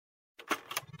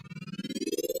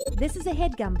This is a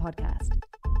HeadGum podcast.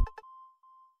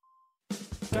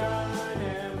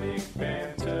 Dynamic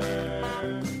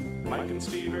banter. Mike and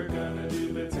Steve are gonna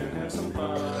do bits and have some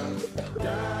fun.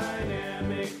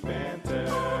 Dynamic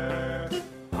banter.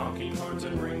 Honking horns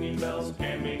and ringing bells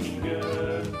and making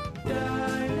good.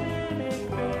 Dynamic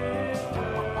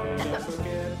banter. Don't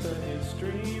forget the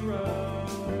history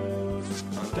roast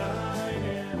on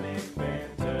Dynamic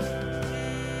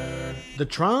banter. The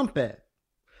trumpet.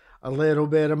 A little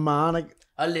bit of Monica.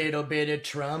 A little bit of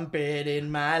trumpet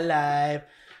in my life.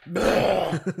 Dude,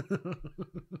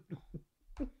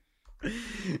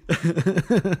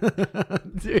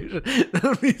 that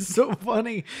would be so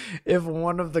funny if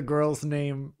one of the girls'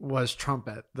 name was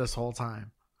Trumpet this whole time.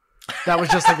 That was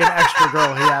just like an extra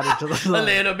girl he added to the song. A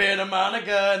little bit of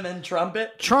Monica and then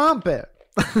trumpet. Trumpet.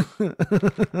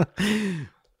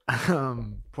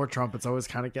 Poor Trumpet's always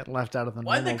kind of getting left out of the.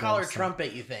 Why'd they call her stuff.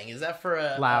 trumpet? You think is that for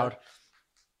a Loud?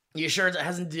 You sure it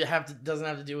doesn't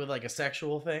have to do with like a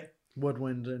sexual thing?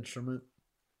 Woodwind instrument.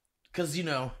 Because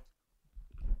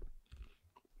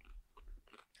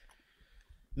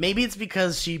maybe it's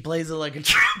because she plays it like a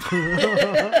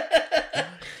trumpet.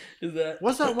 Is that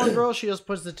What's that one girl? She just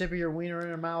puts the tip of your wiener in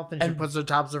her mouth and she puts the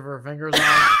tops of her fingers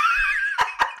on.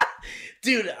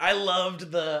 Dude, I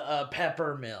loved the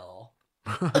pepper mill.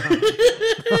 At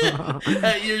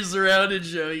your Surrounded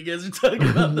show, you guys are talking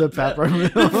about the pepper mill.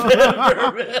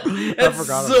 Pepper mill. It's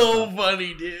so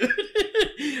funny, dude.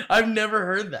 I've never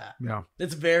heard that. Yeah.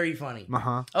 It's very funny.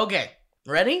 Uh-huh. Okay,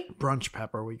 ready? Brunch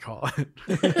pepper, we call it.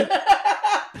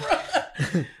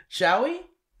 Shall we?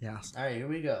 Yes. All right, here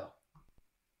we go.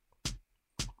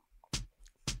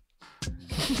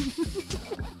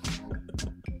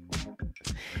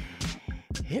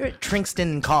 Here at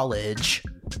Trinkston College,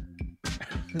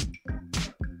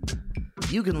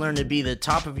 you can learn to be the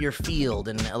top of your field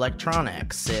in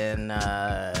electronics and IT.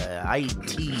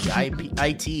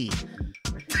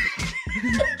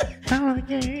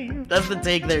 That's the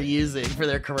take they're using for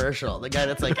their commercial. The guy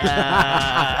that's like,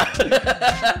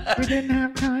 We didn't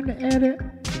have time to edit.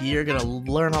 You're gonna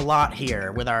learn a lot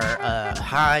here with our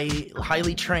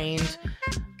highly trained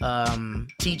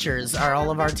teachers.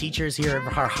 All of our teachers here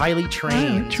are highly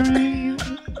trained.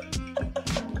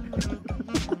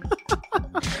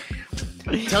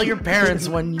 Tell your parents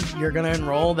when you're gonna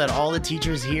enroll that all the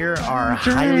teachers here are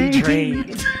highly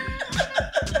trained.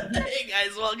 Hey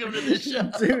guys, welcome to the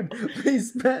show. Dude, they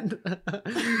spent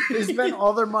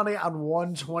all their money on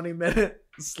one 20-minute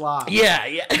slot. Yeah.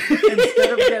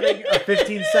 Instead of getting a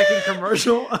 15-second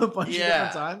commercial a bunch of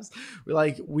different times,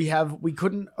 we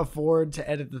couldn't afford to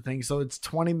edit the thing, so it's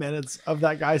 20 minutes of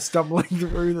that guy stumbling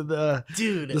through the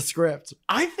script.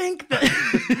 I think that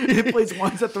it plays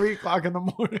once at 3:00 in the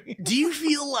morning. Do you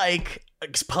feel like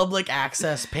public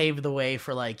access paved the way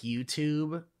for like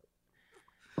YouTube?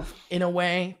 In a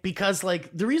way, because like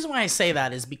the reason why I say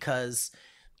that is because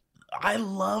I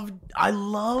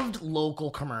loved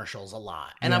local commercials a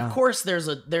lot, and of course there's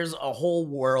a whole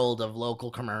world of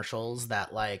local commercials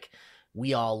that like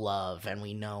we all love and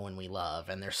we know and we love,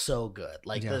 and they're so good.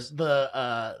 Like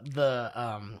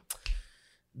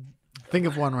think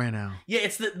of one right now. Yeah,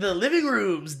 it's the living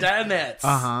rooms, dinettes.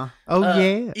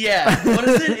 Yeah. What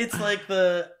is it? It's like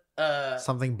the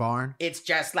something barn. It's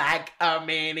just like a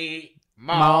mini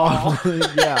mall.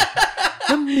 Yeah.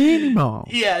 The mini mall.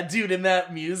 Yeah, dude, and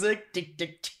that music.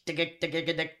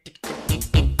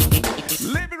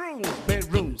 Living rooms,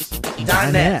 bedrooms,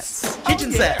 Dinettes.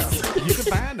 Kitchen sets. You can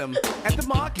find them at the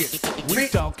market. We're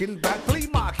talking about flea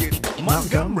market,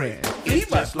 Montgomery.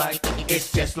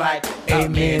 It's just like a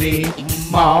mini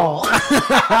mall.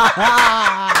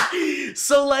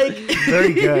 So like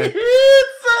very good.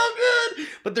 It's so good.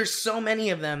 But there's so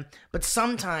many of them. But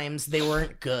sometimes they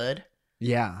weren't good.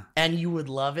 Yeah. And you would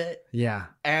love it. Yeah.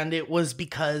 And it was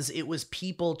because it was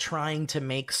people trying to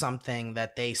make something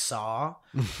that they saw.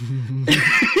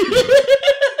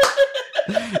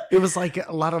 It was like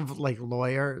a lot of like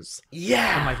lawyers.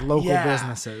 Yeah. And like local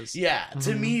businesses. Yeah.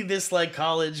 To me, this like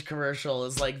college commercial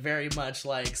is like very much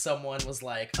like someone was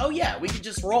like, oh yeah, we could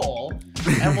just roll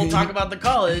and we'll talk about the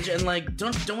college and like,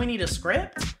 don't we need a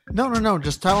script? No.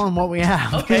 Just tell them what we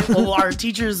have. Okay. Well, our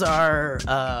teachers are,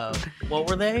 what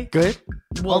were they? Good.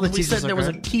 Well, All the we said teachers are there was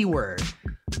a good. keyword.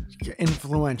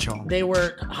 Influential. They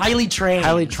were highly trained.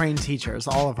 Highly trained teachers,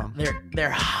 all of them. They're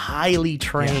highly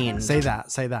trained. Yeah,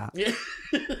 say that. Yeah.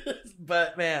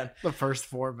 But man, The first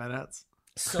 4 minutes.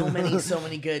 so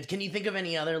many good. Can you think of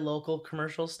any other local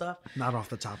commercial stuff? Not off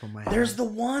the top of my head. There's the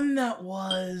one that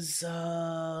was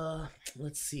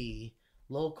let's see.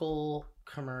 Local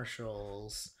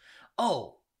commercials.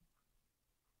 Oh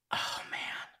man.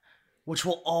 which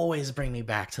will always bring me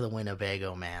back to the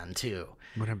Winnebago Man too.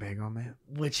 Winnebago Man,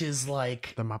 which is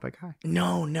like the Muppet guy.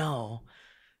 No,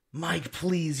 Mike,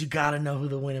 please, you gotta know who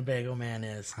the Winnebago Man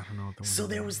is. I don't know. What so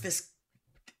there was this.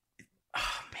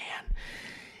 Oh man,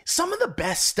 some of the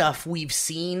best stuff we've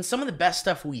seen, some of the best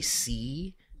stuff we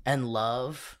see and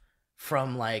love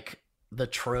from like the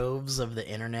troves of the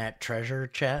internet treasure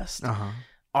chest.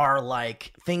 Are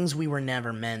like things we were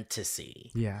never meant to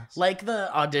see. Yes. Like the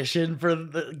audition for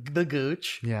the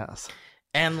Gooch. Yes.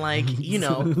 And like, you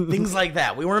know, things like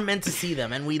that. We weren't meant to see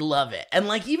them and we love it. And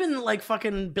like even like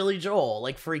fucking Billy Joel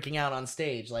like freaking out on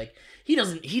stage. Like he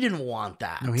didn't want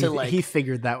that. No, he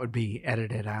figured that would be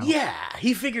edited out. Yeah.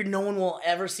 He figured no one will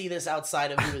ever see this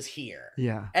outside of who is here.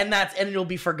 Yeah. And it'll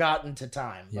be forgotten to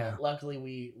time. Yeah. But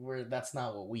luckily that's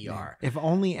not what we are. If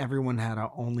only everyone had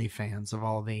OnlyFans of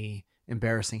all the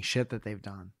embarrassing shit that they've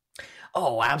done.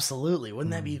 Oh, absolutely.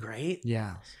 Wouldn't that be great?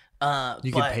 Yeah.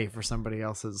 You could pay for somebody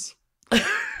else's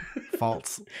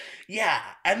faults. Yeah.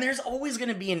 And there's always going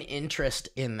to be an interest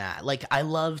in that. Like I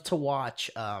love to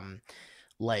watch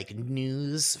like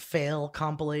news fail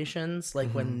compilations, like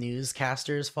when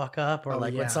newscasters fuck up or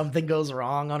when something goes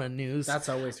wrong on a news. That's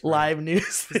always great. Live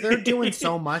news. They're doing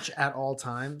so much at all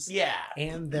times. Yeah.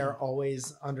 And they're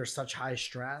always under such high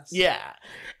stress. Yeah.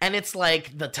 And it's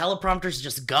like the teleprompter's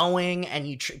just going and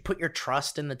you put your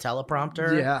trust in the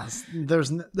teleprompter. Yes.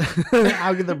 There's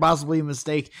how could there possibly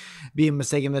be a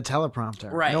mistake in the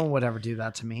teleprompter? Right. No one would ever do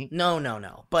that to me.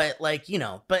 No. But like, you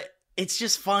know, it's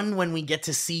just fun when we get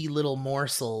to see little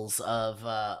morsels of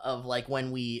like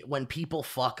when people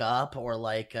fuck up or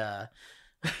like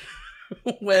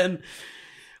when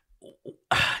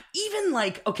even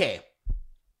like okay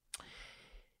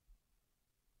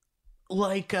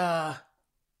like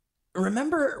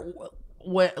remember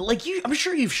what like I'm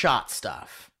sure you've shot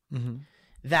stuff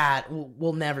that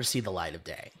will never see the light of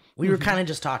day. We were kind of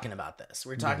just talking about this.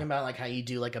 We were talking about like how you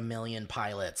do like 1 million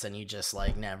pilots and you just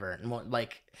like never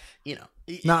like, you know,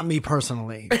 not me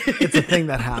personally. It's a thing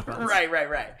that happens.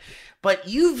 Right. But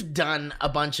you've done a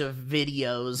bunch of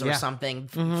videos or something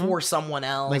for someone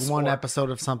else. Like one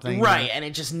episode of something. Right. And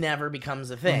it just never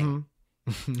becomes a thing.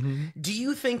 Do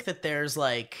you think that there's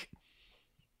like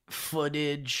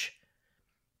footage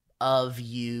of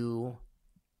you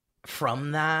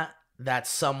from that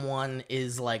someone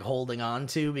is like holding on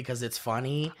to because it's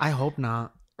funny? I hope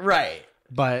not. Right.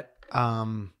 But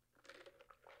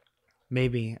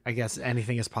maybe, I guess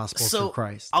anything is possible through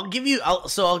Christ.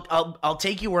 I'll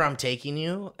take you where I'm taking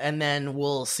you, and then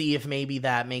we'll see if maybe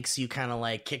that makes you kind of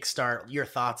like kickstart your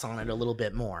thoughts on it a little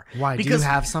bit more. Why? Do you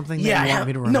have something that you want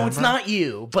me to remember? No, it's not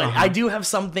you, but I do have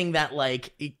something that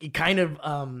like it kind of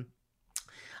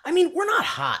I mean, we're not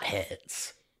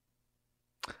hotheads.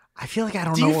 I feel like I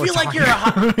don't know. Do you feel like you're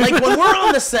like when we're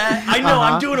on the set? I know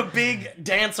I'm doing a big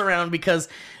dance around because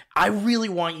I really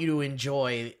want you to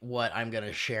enjoy what I'm going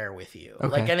to share with you. Okay.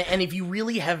 Like, and if you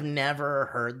really have never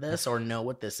heard this or know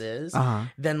what this is,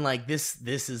 then like this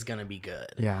is going to be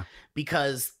good. Yeah.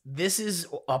 Because this is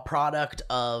a product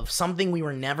of something we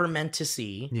were never meant to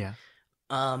see. Yeah.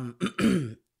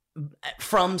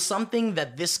 From something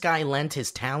that this guy lent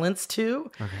his talents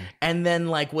to, and then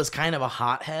like was kind of a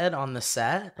hothead on the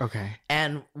set,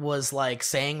 and was like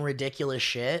saying ridiculous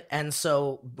shit. And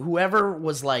so whoever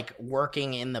was like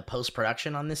working in the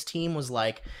post-production on this team was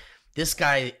like, this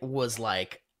guy was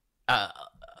like, I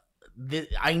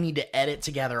need to edit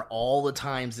together all the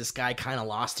times this guy kind of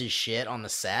lost his shit on the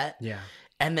set. Yeah.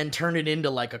 And then turn it into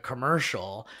like a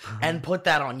commercial and put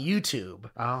that on YouTube.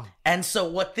 Oh. And so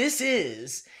what this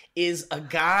is a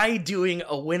guy doing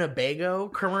a Winnebago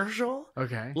commercial.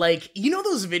 Okay. Like, you know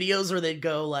those videos where they'd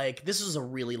go like, this was a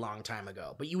really long time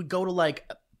ago, but you would go to like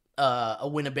a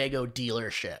Winnebago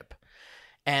dealership.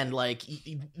 And like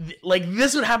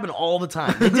this would happen all the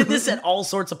time. They did this at all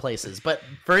sorts of places. But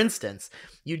for instance,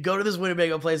 you'd go to this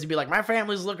Winnebago place and be like, my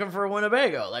family's looking for a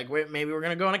Winnebago. Like maybe we're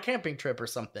going to go on a camping trip or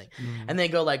something. And they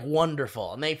go like,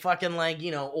 wonderful. And they fucking like,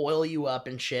 you know, oil you up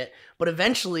and shit. But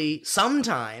eventually,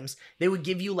 sometimes they would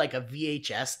give you like a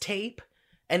VHS tape.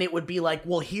 And it would be like,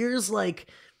 well, here's like,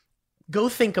 go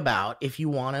think about if you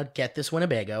want to get this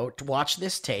Winnebago, to watch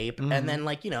this tape, and then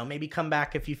like, you know, maybe come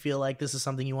back if you feel like this is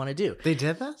something you want to do. They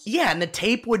did this? Yeah, and the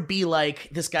tape would be like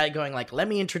this guy going like, let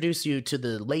me introduce you to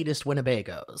the latest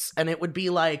Winnebagos. And it would be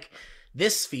like,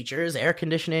 this features air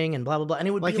conditioning and blah, blah, blah. And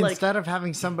it would be like... instead of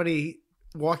having somebody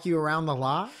walk you around the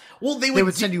lot, well, they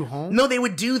would send you home? No, they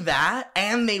would do that,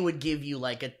 and they would give you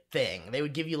like a thing. They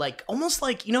would give you like, almost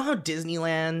like, you know how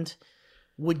Disneyland...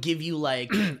 would give you like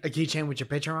a keychain with your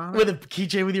picture on it? With a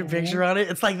keychain with your picture on it.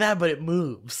 It's like that, but it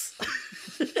moves.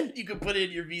 You can put it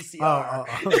in your VCR.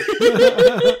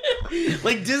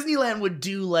 Like Disneyland would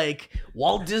do like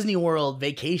Walt Disney World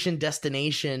Vacation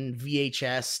Destination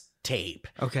VHS tape.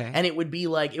 Okay. And it would be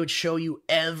like, it would show you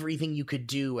everything you could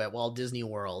do at Walt Disney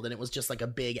World. And it was just like a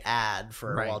big ad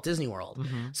for Walt Disney World.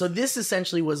 Mm-hmm. So this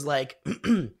essentially was like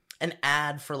an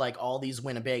ad for like all these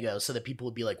Winnebagos so that people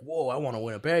would be like, whoa, I want a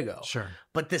Winnebago. Sure.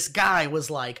 But this guy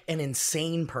was like an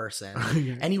insane person.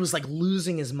 And he was like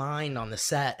losing his mind on the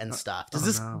set and stuff.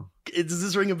 Does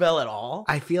this ring a bell at all?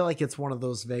 I feel like it's one of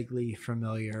those vaguely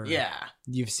familiar. Yeah.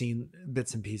 You've seen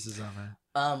bits and pieces of it.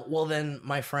 Well then,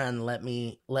 my friend, let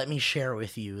me share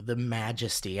with you the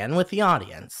majesty and with the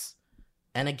audience.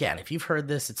 And again, if you've heard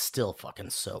this, it's still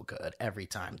fucking so good every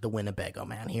time. The Winnebago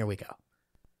Man. Here we go.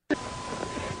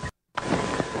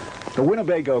 The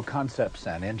Winnebago Concepts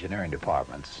and Engineering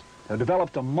Departments have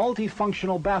developed a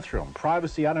multifunctional bathroom.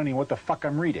 Privacy, I don't even know what the fuck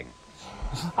I'm reading.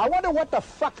 I wonder what the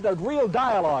fuck the real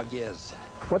dialogue is.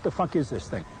 What the fuck is this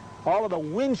thing? All of the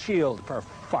windshield, for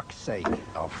fuck's sake.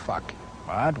 Oh, fuck.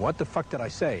 What the fuck did I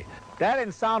say? That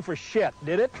didn't sound for shit,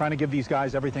 did it? Trying to give these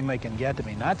guys everything they can get. I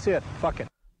mean, that's it. Fuck it.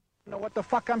 You know what the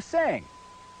fuck I'm saying?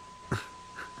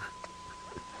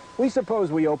 We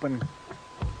suppose we open...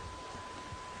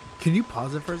 Can you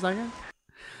pause it for a second?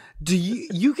 Do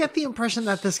you get the impression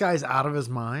that this guy's out of his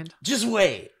mind? Just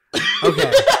wait.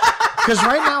 Okay. Because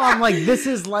right now I'm like, this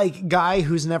is like guy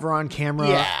who's never on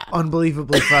camera,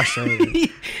 unbelievably frustrated.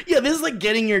 Yeah, this is like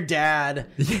getting your dad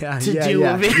to do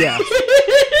a video.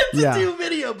 Yeah. Do a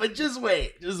video, but just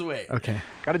wait. Just wait. Okay.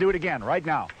 Gotta do it again, right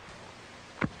now.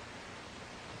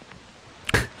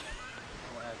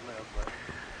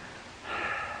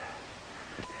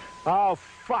 Oh,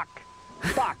 fuck.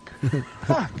 Fuck.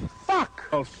 Fuck. Fuck.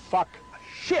 Oh, fuck.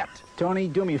 Shit. Tony,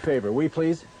 do me a favor, will you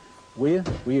please? Will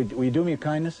you do me a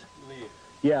kindness? Leave.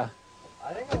 Yeah.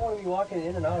 I think I want to be walking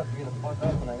in and out if you're going to fuck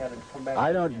up and I got to come back.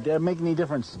 I don't make any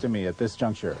difference to me at this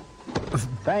juncture.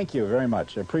 Thank you very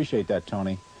much. I appreciate that,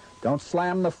 Tony. Don't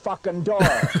slam the fucking door.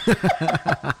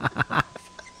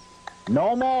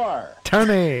 No more.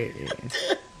 Tony.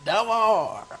 No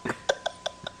more.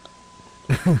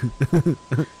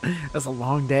 That's a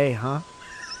long day, huh?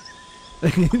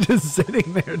 Just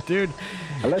sitting there, dude.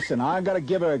 Listen, I've got to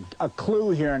give a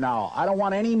clue here now. I don't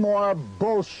want any more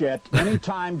bullshit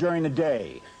anytime during the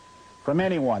day from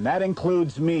anyone. That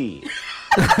includes me.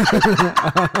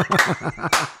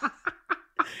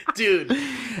 Dude.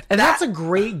 And that's a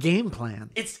great game plan.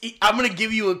 I'm going to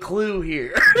give you a clue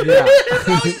here. Yeah. That's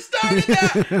how he started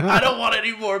that. I don't want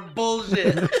any more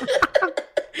bullshit.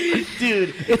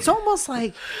 Dude, it's almost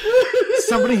like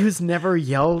somebody who's never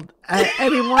yelled at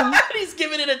anyone. He's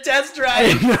giving it a test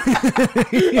drive.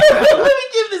 Let me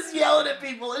give this yelling at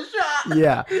people a shot.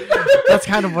 Yeah, that's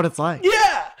kind of what it's like.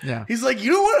 Yeah. He's like,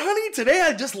 you know what, honey? Today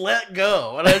I just let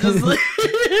go, and I just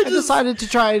I decided to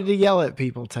try to yell at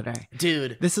people today.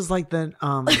 Dude, this is like the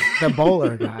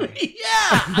bowler guy.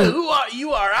 Yeah, who are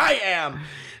you? I am,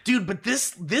 dude. But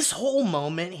this whole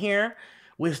moment here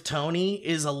with Tony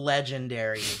is a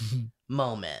legendary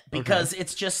moment because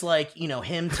it's just like, you know,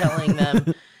 him telling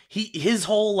them his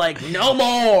whole like no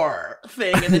more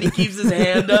thing, and then he keeps his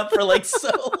hand up for like so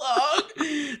long.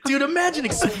 Dude, imagine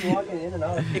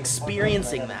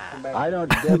experiencing that. I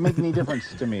don't make any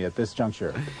difference to me at this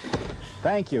juncture.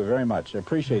 Thank you very much. I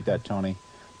appreciate that, Tony.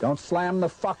 Don't slam the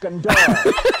fucking door.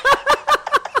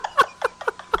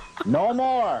 No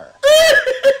more.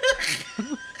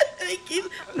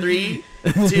 3,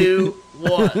 2,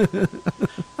 1.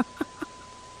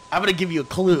 I'm gonna give you a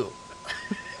clue.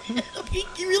 He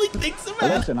really thinks about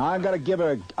it. Listen, I've got to give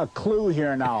a clue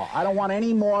here now. I don't want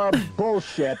any more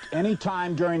bullshit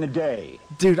anytime during the day.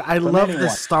 Dude, I love the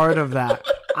start of that.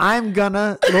 I'm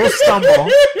gonna little stumble.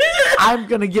 I'm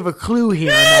gonna give a clue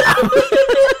here now.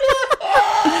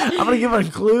 I'm gonna give a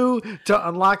clue to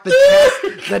unlock the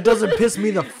chest that doesn't piss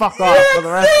me the fuck off for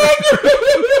the rest of the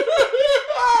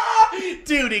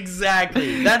Dude,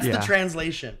 exactly. That's the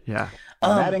translation. Yeah.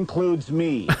 That includes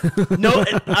me. No,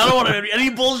 I don't want any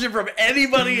bullshit from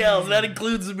anybody else. That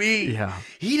includes me. Yeah.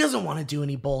 He doesn't want to do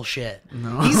any bullshit.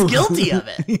 No. He's guilty of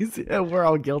it. We're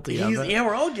all guilty of it. Yeah,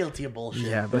 we're all guilty of bullshit.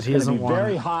 Yeah, but he It's doesn't going to be want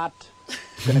very it. hot.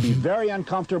 It's going to be very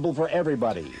uncomfortable for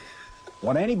everybody.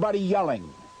 Want anybody yelling?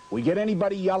 We get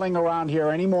anybody yelling around here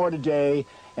anymore today,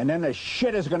 and then the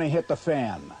shit is going to hit the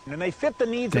fan. And they fit the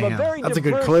needs Damn, of a very that's a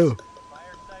diverse good clue.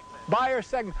 buyer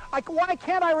segment. Why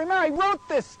can't I remember? I wrote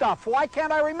this stuff. Why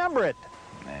can't I remember it?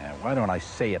 Man, why don't I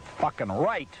say it fucking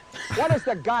right? What does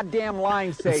the goddamn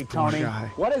line say, This poor Tony?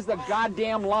 guy. What is the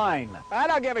goddamn line? I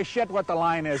don't give a shit what the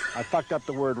line is. I fucked up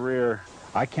the word rear.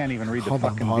 I can't even read the Hold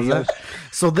on, fucking pause deals. it.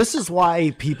 So this is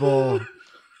why people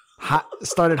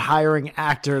started hiring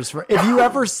actors for. If you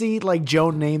ever see like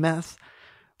Joe Namath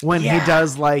when he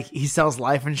does like he sells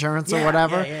life insurance or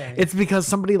whatever, it's because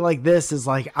somebody like this is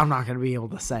like, I'm not going to be able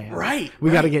to say it. Right.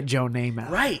 We got to get Joe Namath.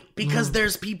 Right. Because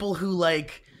there's people who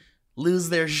like lose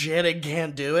their shit and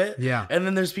can't do it. Yeah. And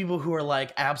then there's people who are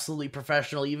like absolutely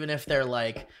professional, even if they're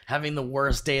like having the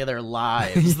worst day of their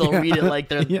lives. They'll read it like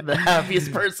they're the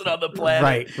happiest person on the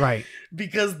planet. Right.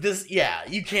 Because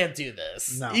you can't do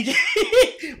this. No.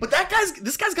 But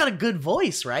this guy's got a good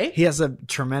voice, right? He has a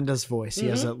tremendous voice. He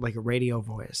has a radio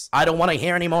voice. I don't want to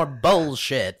hear any more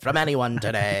bullshit from anyone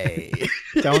today.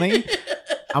 Tony,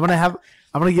 I'm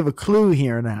gonna give a clue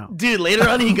here now. Dude, later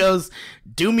on he goes,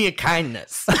 do me a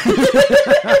kindness.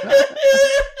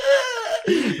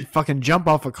 Fucking jump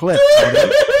off a cliff,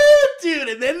 Tony. Dude,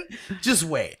 and then just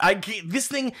wait.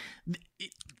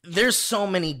 There's so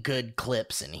many good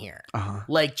clips in here.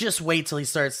 Like, just wait till he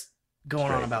starts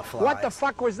going on about flies. What the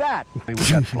fuck was that? We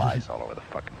got flies all over the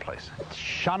fucking place.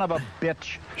 Son of a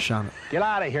bitch. Shut up. Get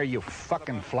out of here, you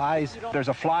fucking flies. There's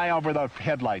a fly over the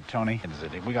headlight, Tony.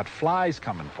 We got flies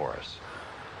coming for us.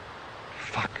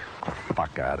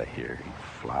 Fuck out of here, you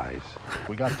flies.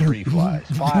 We got 3 flies,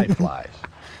 5 flies.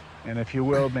 And if you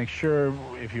will, make sure,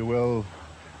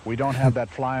 we don't have that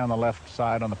fly on the left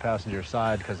side on the passenger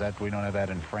side because we don't have that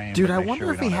in frame. Dude, I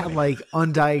wonder if he had like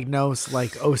undiagnosed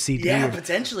like OCD. Yeah,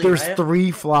 potentially. There's right?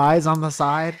 3 flies on the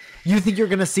side. You think you're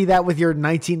gonna see that with your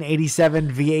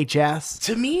 1987 VHS?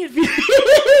 To me,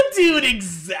 dude,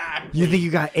 exactly. You think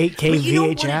you got 8K but you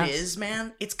VHS? know what it is,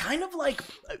 man? It's kind of like,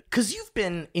 because you've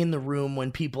been in the room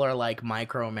when people are like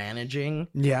micromanaging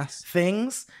Yes.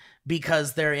 things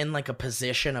because they're in like a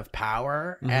position of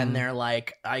power and they're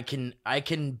like, I can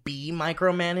be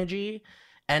micromanaging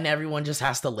and everyone just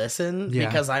has to listen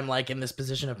because I'm like in this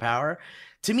position of power.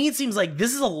 To me, it seems like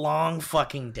this is a long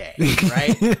fucking day,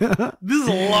 right? This is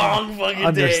a long fucking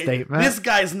Understatement. day. This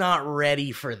guy's not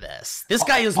ready for this. This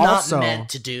guy is Also, not meant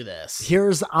to do this.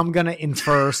 I'm gonna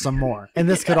infer some more, and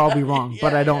this could all be wrong,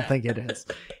 but I don't think it is.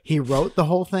 He wrote the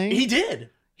whole thing. He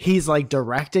did. He's like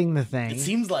directing the thing. It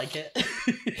seems like it.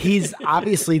 He's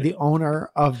obviously the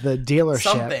owner of the dealership.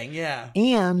 Something, yeah.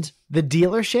 And the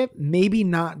dealership maybe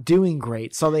not doing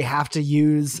great, so they have to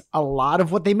use a lot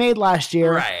of what they made last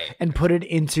year and put it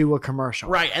into a commercial.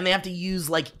 Right, and they have to use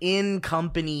like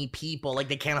in-company people. Like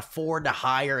they can't afford to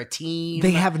hire a team.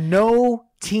 They have no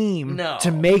team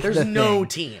to make the thing. There's no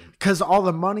team. Because all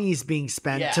the money is being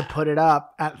spent to put it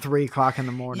up at 3 o'clock in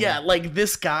the morning. Yeah, like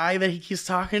this guy that he keeps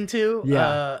talking to.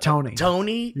 Yeah, Tony.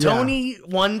 Tony. Yeah. Tony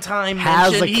one time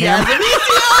Has mentioned a he has camera. a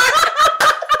VCR.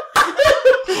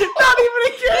 Not even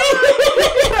a camera.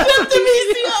 Just a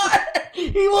VCR.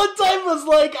 He one time was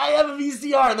like, I have a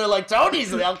VCR. And they're like, Tony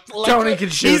can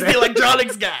shoot He's it. the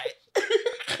electronics guy.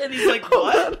 And he's like,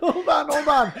 what?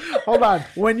 Hold on.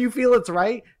 When you feel it's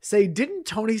right, say, didn't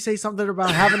Tony say something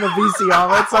about having a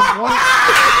VCR at some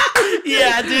point?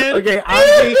 Yeah, dude. Okay,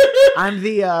 I'm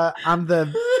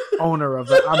the owner of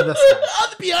the. I'm this guy.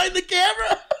 I'm behind the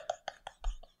camera.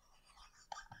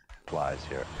 Flies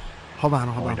here. Hold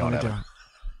on. Let me do it.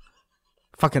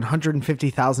 Fucking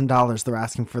 $150,000 they're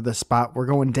asking for this spot. We're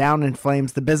going down in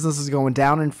flames. The business is going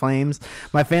down in flames.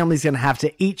 My family's going to have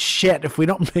to eat shit if we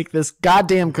don't make this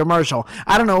goddamn commercial.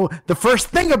 I don't know the first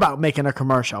thing about making a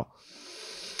commercial.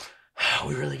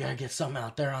 We really got to get something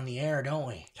out there on the air, don't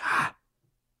we?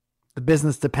 The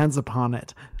business depends upon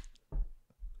it.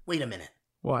 Wait a minute.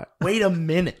 What? Wait a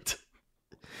minute.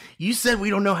 You said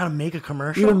we don't know how to make a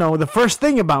commercial? You don't know the first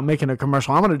thing about making a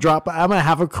commercial. I'm going to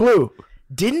have a clue.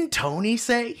 Didn't Tony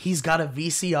say he's got a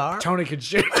VCR? Tony could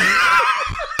shoot.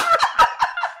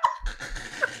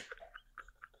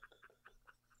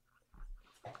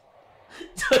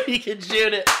 Tony can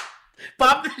shoot it.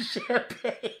 Pop the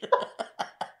champagne.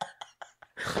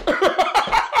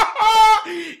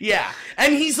 Yeah.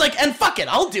 And he's like, and fuck it,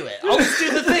 I'll do it. I'll just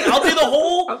do the thing. I'll do the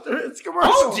whole. It's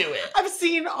commercial. I'll do it. I've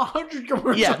seen 100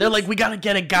 commercials. Yeah, they're like, we gotta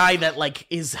get a guy that like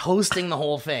is hosting the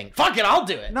whole thing. Fuck it, I'll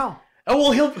do it. No.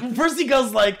 Oh well, first he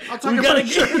goes like, we gotta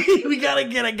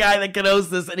get a guy that can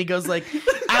host this, and he goes like,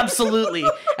 absolutely.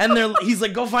 And he's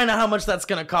like, go find out how much that's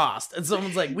gonna cost. And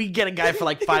someone's like, we get a guy for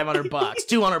like $500,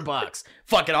 $200.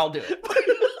 Fuck it, I'll do it.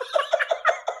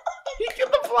 He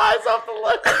get the flies off the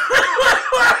list.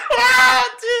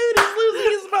 Dude, he's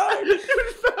losing his mind. Dude,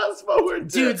 fast forward.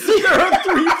 Dude, there are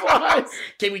 3 flies.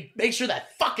 Can we make sure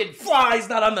that fucking fly's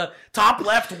not on the top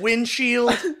left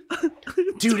windshield?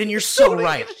 Dude, and you're so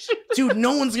right. Dude,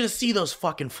 no one's gonna see those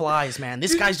fucking flies, man.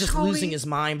 This guy's just losing his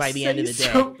mind by the end of the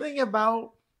day. Something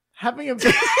about having a not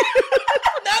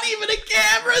even a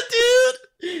camera,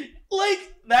 dude.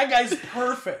 Like, that guy's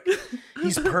perfect.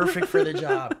 He's perfect for the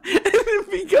job.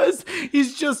 Because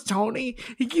he's just Tony,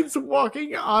 he keeps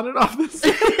walking on and off the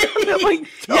set. Like,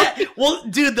 Yeah, well,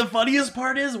 dude, the funniest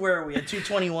part is, where are we at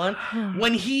 221?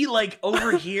 When he, like,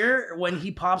 over here, when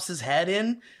he pops his head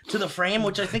in to the frame,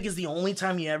 which I think is the only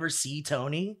time you ever see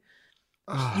Tony,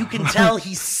 you can tell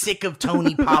he's sick of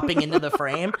Tony popping into the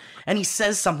frame, and he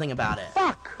says something about it.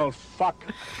 Fuck! Oh, fuck.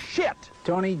 Shit!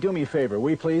 Tony, do me a favor, will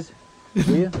you please?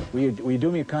 Will you? Will you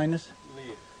do me a kindness?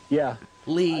 Leave. Yeah.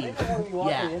 Leave.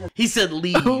 Yeah. He said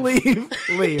leave.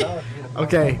 leave.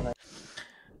 Okay.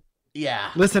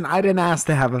 Yeah. Listen, I didn't ask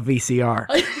to have a VCR.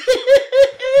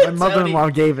 My mother-in-law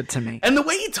gave it to me. And the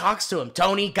way he talks to him,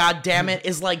 Tony, goddammit,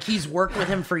 is like he's worked with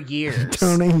him for years.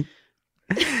 Tony.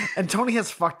 And Tony has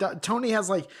fucked up. Tony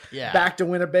has backed a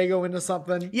Winnebago into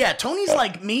something. Yeah, Tony's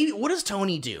like, maybe, what does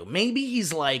Tony do? Maybe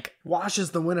he's like,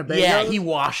 washes the Winnebago. Yeah, he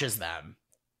washes them.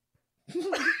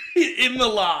 In the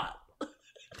lot.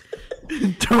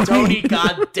 Tony,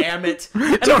 god damn it.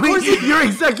 And Tony, you're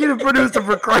executive producer,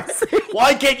 for Christ's sake.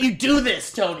 Why can't you do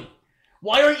this, Tony?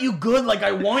 Why aren't you good like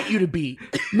I want you to be?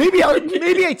 Maybe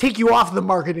I take you off the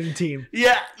marketing team.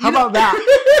 Yeah. How about that?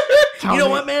 You know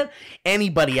what, man?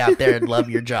 Anybody out there would love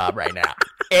your job right now.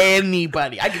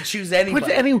 Anybody. I could choose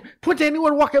anybody. Put to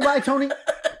anyone walking by, Tony.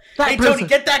 Hey, Tony,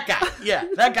 get that guy. Yeah,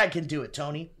 that guy can do it,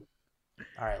 Tony.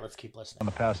 All right, let's keep listening. On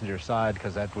the passenger side,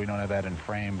 because we don't have that in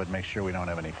frame, but make sure we don't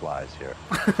have any flies here.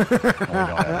 We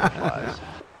don't have any flies.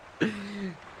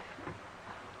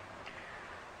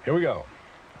 Here we go.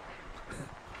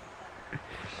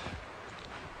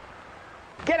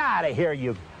 Get out of here,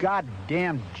 you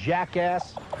goddamn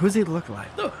jackass. Who's he look like?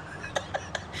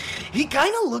 He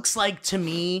kind of looks like, to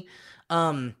me,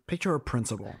 picture a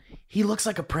principal. He looks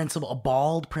like a principal, a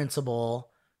bald principal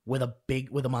with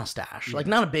a mustache. Yeah. Like,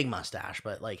 not a big mustache,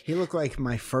 but like... He looked like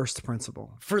my first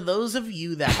principal. For those of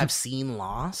you that have seen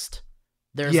Lost,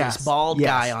 there's this bald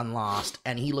guy on Lost,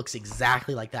 and he looks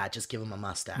exactly like that. Just give him a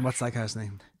mustache. What's that guy's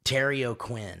name? Terry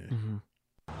O'Quinn.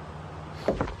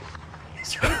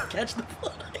 He's trying to catch the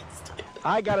flies, dude.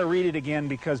 I gotta read it again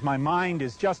because my mind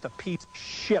is just a piece of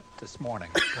shit this morning.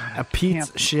 A piece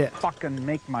of shit. Fucking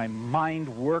make my mind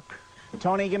work.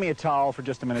 Tony, give me a towel for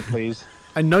just a minute, please.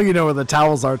 I know you know where the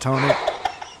towels are, Tony.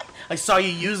 I saw you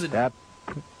using that.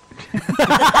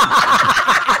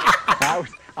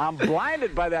 I'm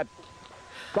blinded by that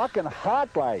fucking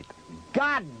hot light.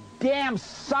 God damn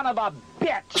son of a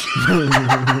bitch!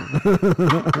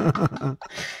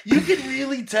 You can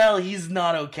really tell he's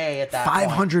not okay at that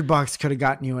 $500 could have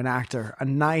gotten you an actor, a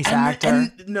nice actor,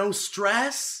 and no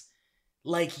stress.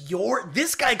 Like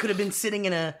this guy could have been sitting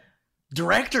in a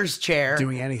director's chair,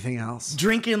 doing anything else,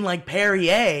 drinking like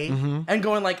Perrier, and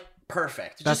going like,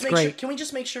 perfect. That's just great. Sure, can we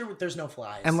just make sure there's no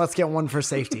flies? And let's get one for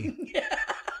safety. Yeah.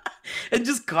 And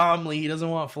just calmly, he doesn't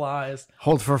want flies.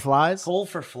 Hold for flies? Hold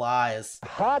for flies.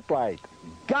 Hot light.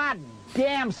 God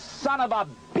damn son of a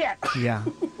bitch. Yeah.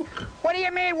 What do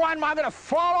you mean I'm gonna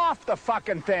fall off the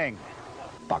fucking thing?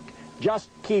 Fuck. Just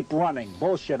keep running.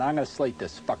 Bullshit. I'm gonna slate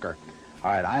this fucker.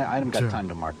 All right, I haven't got time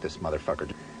to mark this motherfucker.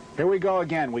 Here we go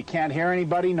again. We can't hear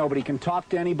anybody. Nobody can talk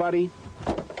to anybody.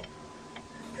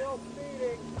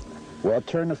 Well,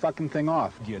 turn the fucking thing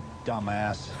off, you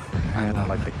dumbass. I'd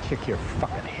like to kick your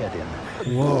fucking head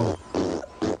in. Whoa.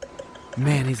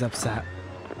 Man, he's upset.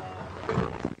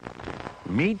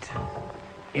 Meet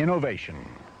innovation.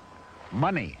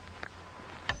 Money.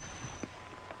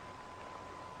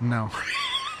 No.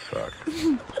 Fuck.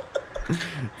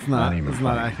 It's not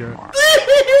accurate.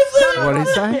 What did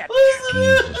he say?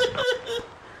 Jesus.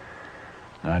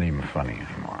 Not even funny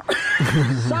anymore.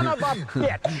 Son of a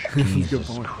bitch.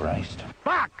 Jesus Christ.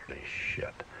 Fuck.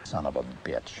 Shit. Son of a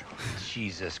bitch.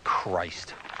 Jesus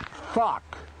Christ. Fuck.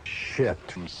 Shit.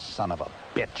 Son of a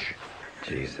bitch.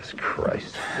 Jesus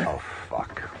Christ. Oh,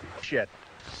 fuck. Shit.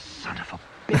 Son of a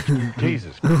bitch.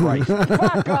 Jesus Christ.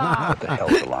 Fuck off. What the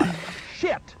hell's the line?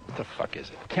 Shit. What the fuck is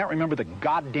it? Can't remember the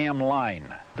goddamn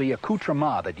line. The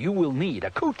accoutrement that you will need.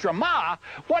 Accoutrement?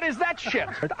 What is that shit?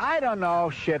 I don't know,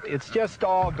 shit. It's just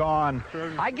all gone.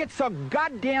 I get so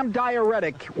goddamn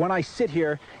diuretic when I sit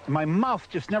here, and my mouth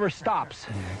just never stops.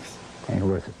 Ain't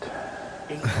worth it.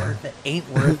 Ain't worth it. Ain't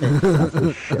worth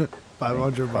it. Shit.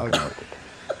 $500.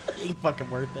 Ain't fucking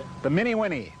worth it. The Mini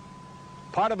Winnie,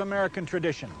 part of American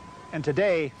tradition. And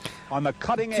today, on the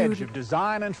cutting edge of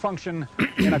design and function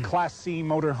in a Class C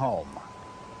motor home.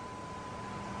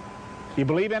 You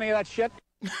believe any of that shit?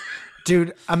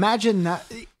 Dude, imagine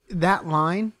that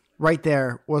line right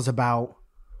there was about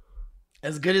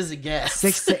as good as it gets.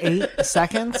 6 to 8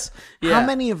 seconds. Yeah. How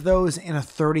many of those in a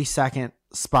 30-second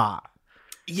spot?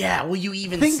 Yeah, will you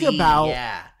even think see? about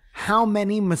Yeah. how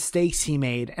many mistakes he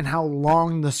made and how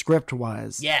long the script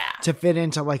was. Yeah. To fit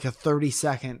into like a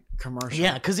 30-second commercial.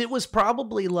 Yeah, because it was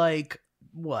probably like,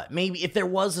 what? Maybe if there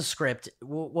was a script,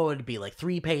 what would it be? Like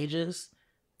 3 pages?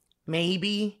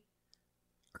 Maybe?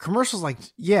 Commercials like,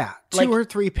 yeah, 2 Like- or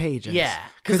 3 pages. Yeah.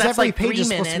 Because that's every like page 3 is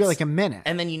supposed to be minutes, like a minute.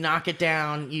 and then you knock it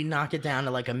down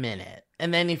to like a minute.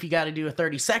 And then if you got to do a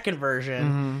 30-second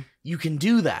version, you can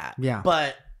do that. Yeah.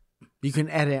 But You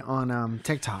can edit on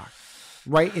TikTok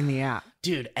right in the app.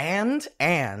 dude, and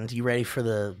you ready for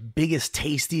the biggest,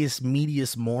 tastiest,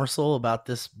 meatiest morsel about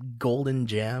this golden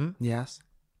gem? Yes.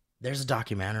 There's a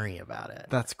documentary about it.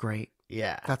 That's great.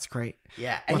 Yeah. That's great.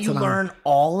 Yeah. And What's you it on? learn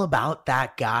all about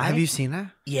that guy. Have you seen that?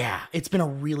 Yeah. It's been a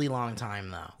really long time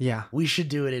though. Yeah. We should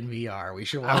do it in VR. We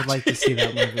should watch I would like to see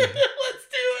that movie. Let's do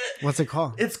it. What's it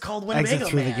called? It's called Winnebago Exit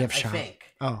Through Man, the Gift I Shop. think.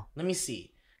 Oh. Let me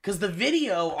see. Because the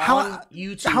video on How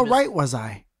YouTube is- right was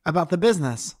I about the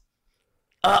business?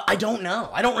 I don't know.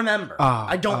 I don't remember.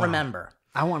 I don't remember.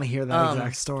 I want to hear that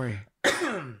exact story.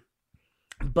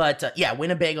 But yeah,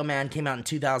 Winnebago Man came out in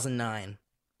 2009.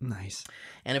 Nice.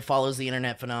 And it follows the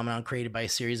internet phenomenon created by a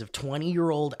series of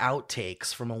 20-year-old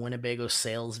outtakes from a Winnebago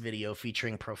sales video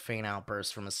featuring profane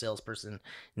outbursts from a salesperson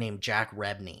named Jack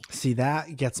Rebney. See,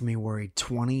 that gets me worried.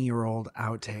 20-year-old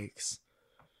outtakes.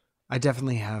 I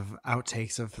definitely have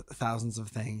outtakes of thousands of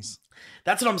things.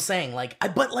 That's what I'm saying. Like, I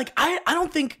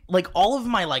don't think like all of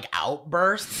my like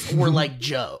outbursts were like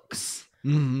jokes.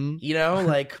 Mm-hmm. You know,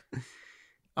 like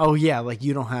Oh yeah, like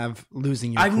you don't have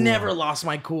losing your I've cool. never lost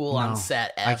my cool on No,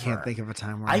 set ever. I can't think of a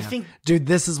time where I I have. think- Dude,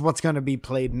 this is what's going to be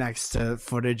played next to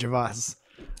footage of us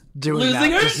doing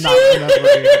Losing that. our just not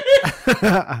remembering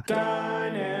it.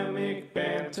 Dynamic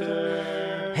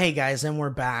banter. Hey guys, and we're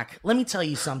back. Let me tell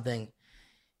you something.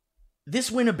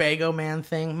 This Winnebago Man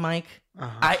thing, Mike,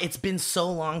 it's been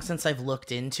so long since I've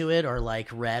looked into it or like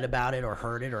read about it or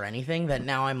heard it or anything that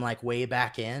now I'm like way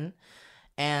back in.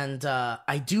 And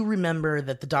I do remember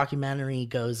that the documentary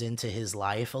goes into his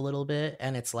life a little bit,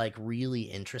 and it's like really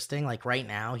interesting. Like right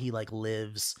now he like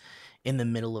lives in the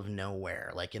middle of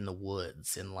nowhere, like in the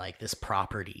woods, in like this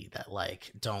property that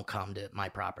like don't come to my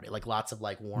property. Like lots of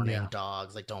like warning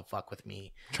dogs, like don't fuck with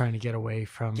me. Trying to get away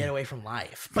from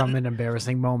life. from an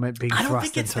embarrassing moment being I don't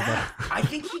thrust think it's into that. I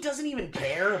think he doesn't even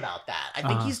care about that. I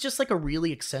think he's just like a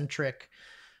really eccentric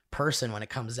person when it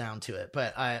comes down to it.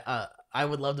 But I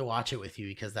would love to watch it with you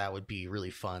because that would be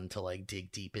really fun to like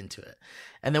dig deep into it.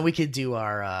 And then we could do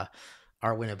our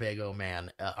Winnebago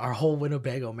Man, our whole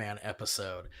Winnebago Man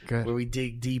episode Good. where we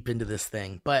dig deep into this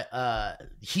thing. But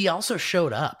he also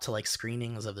showed up to like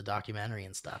screenings of the documentary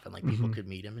and stuff, and like people could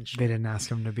meet him and shit. They didn't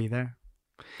ask him to be there.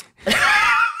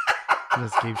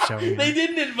 Just keep showing They him.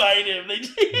 didn't invite him.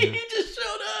 He just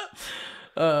showed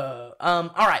up.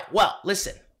 All right. Well,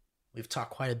 listen. We've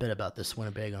talked quite a bit about this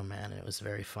Winnebago Man, and it was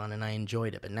very fun, and I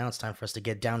enjoyed it. But now it's time for us to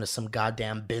get down to some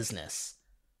goddamn business.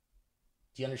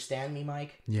 Do you understand me,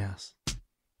 Mike? Yes.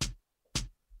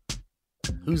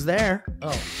 Who's there?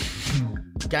 Oh.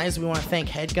 Guys, we want to thank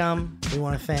HeadGum. We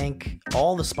want to thank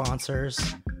all the sponsors.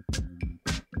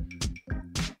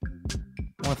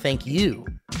 I want to thank you.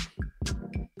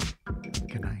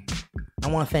 Good night. I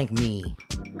want to thank me.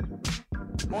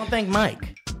 I want to thank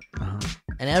Mike. Uh-huh.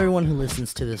 And everyone who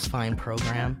listens to this fine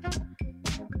program.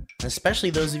 And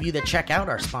especially those of you that check out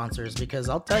our sponsors, because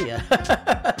I'll tell you,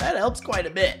 that helps quite a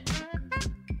bit.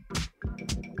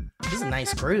 This is a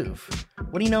nice groove.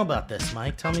 What do you know about this,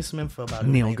 Mike? Tell me some info about it.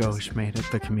 Neil Ghosh made it,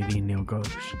 the comedian Neil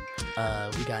Ghosh.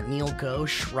 We got Neil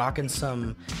Ghosh rocking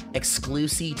some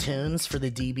exclusive tunes for the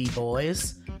DB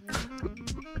boys.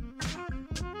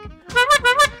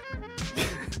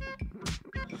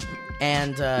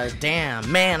 And damn,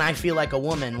 man, I feel like a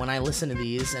woman when I listen to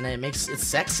these, and it's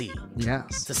sexy. Yes.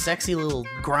 It's a sexy little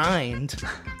grind.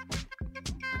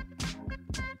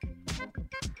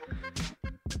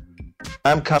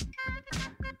 I'm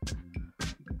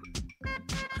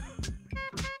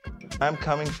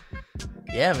coming.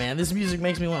 Yeah, man, this music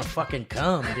makes me want to fucking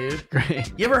come, dude.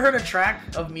 Great. You ever heard a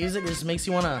track of music that just makes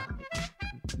you want to...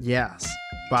 Yes.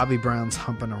 Bobby Brown's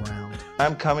humping around.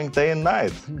 I'm coming day and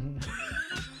night.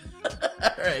 All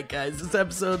right, guys, this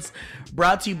episode's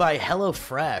brought to you by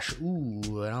HelloFresh.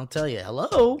 Ooh, and I'll tell you,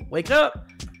 hello, wake up.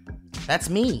 That's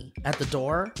me at the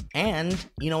door, and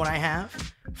you know what I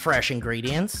have? Fresh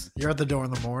ingredients. You're at the door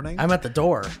in the morning? I'm at the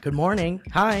door. Good morning.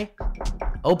 Hi.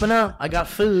 Open up. I got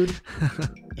food.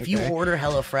 If you Okay. order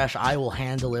HelloFresh, I will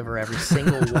hand deliver every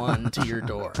single one to your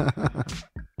door.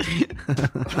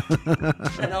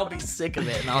 And I'll be sick of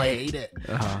it and I'll hate it.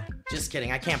 Just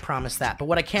kidding. I can't promise that. But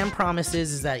what I can promise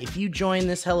is that if you join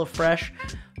this HelloFresh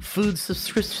food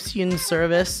subscription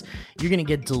service, you're going to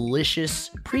get delicious,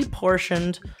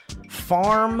 pre-portioned,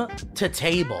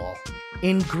 farm-to-table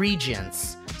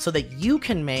ingredients so that you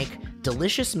can make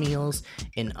delicious meals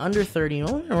in under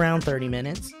around 30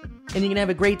 minutes. And you can have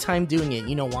a great time doing it.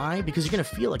 You know why? Because you're going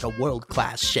to feel like a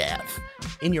world-class chef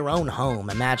in your own home.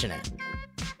 Imagine it.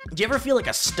 Do you ever feel like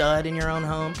a stud in your own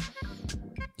home?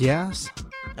 Yes.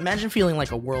 Imagine feeling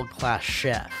like a world-class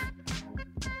chef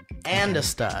and a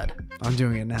stud. I'm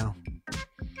doing it now.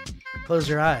 Close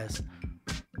your eyes.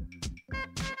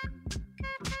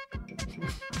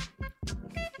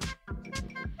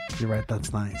 You're right.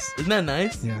 That's nice. Isn't that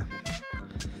nice? Yeah.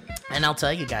 And I'll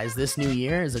tell you guys, this new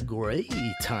year is a great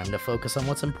time to focus on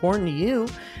what's important to you.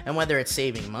 And whether it's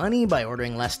saving money by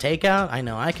ordering less takeout, I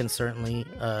know I can certainly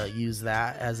use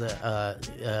that as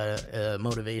a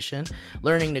motivation.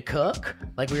 Learning to cook,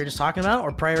 like we were just talking about,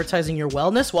 or prioritizing your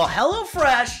wellness. Well,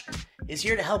 HelloFresh is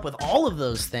here to help with all of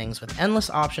those things with endless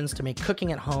options to make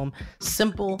cooking at home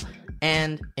simple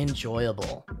and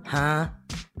enjoyable. Huh?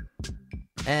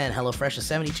 And HelloFresh is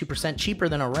 72% cheaper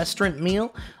than a restaurant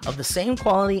meal of the same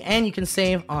quality, and you can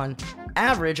save on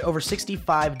average over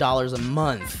 $65 a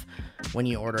month when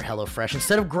you order HelloFresh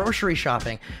instead of grocery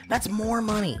shopping. That's more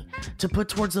money to put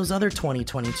towards those other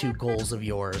 2022 goals of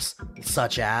yours,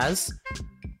 such as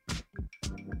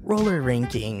roller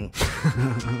rinking.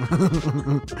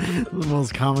 The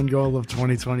most common goal of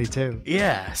 2022.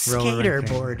 Yeah,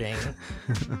 skaterboarding.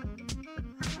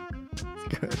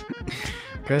 Good.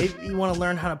 Good. If you want to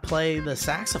learn how to play the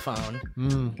saxophone.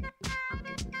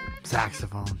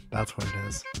 Saxophone. That's what it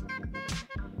is.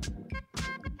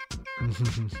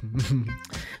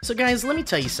 So guys, let me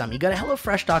tell you something. You go to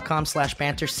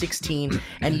HelloFresh.com/banter16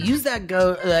 and you use that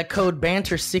code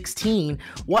banter16.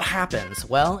 What happens?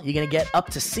 Well, you're going to get up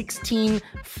to 16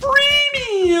 free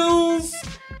meals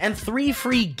and 3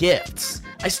 free gifts.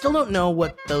 I still don't know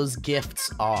what those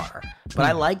gifts are, but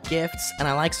I like gifts and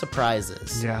I like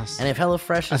surprises. Yes. And if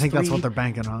HelloFresh is I think that's free, what they're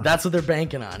banking on. that's what they're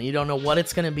banking on. You don't know what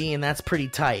it's going to be, and that's pretty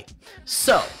tight.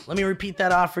 So, let me repeat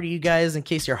that offer to you guys in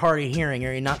case you're hard of hearing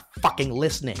or you're not fucking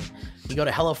listening. You go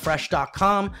to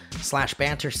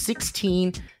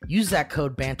HelloFresh.com/banter16. Use that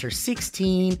code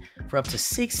banter16 for up to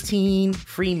 16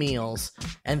 free meals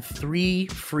and 3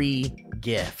 free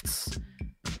gifts.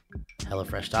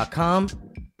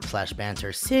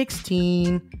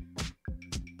 HelloFresh.com/banter16.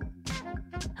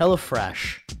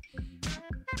 HelloFresh.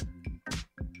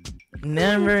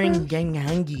 Never getting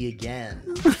hungry again.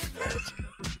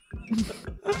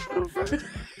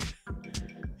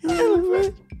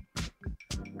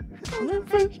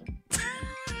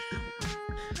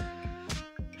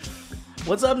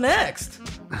 What's up next?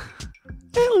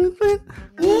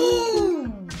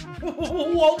 Ooh.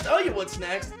 I'll tell you what's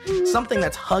next. Something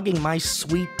that's hugging my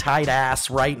sweet tight ass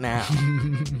right now.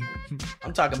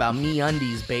 I'm talking about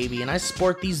MeUndies, baby, and I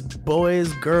sport these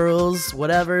boys, girls,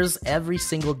 whatevers every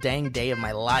single dang day of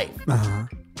my life.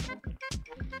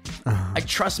 I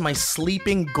trust my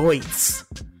sleeping goits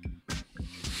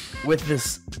with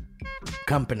this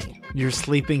company. Your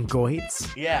sleeping goits?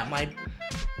 Yeah,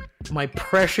 my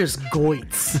precious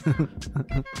goits.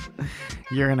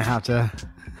 You're gonna have to.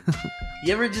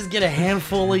 You ever just get a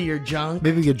handful of your junk?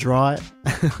 Maybe you could draw it.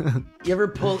 You ever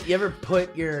put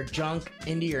your junk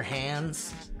into your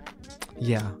hands?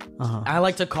 Yeah. I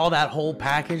like to call that whole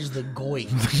package the goit.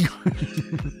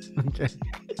 Okay.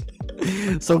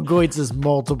 So goits is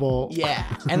multiple. Yeah,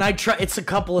 and it's a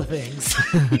couple of things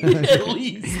at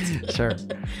least. Sure.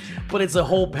 But it's a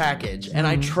whole package, and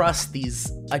I trust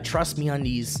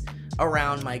MeUndies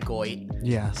around my goit.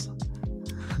 Yes.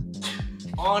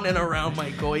 On and around my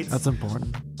goits. That's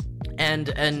important.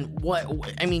 And what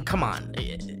I mean, come on.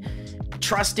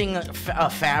 Trusting a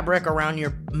fabric around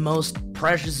your most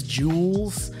precious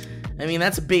jewels, I mean,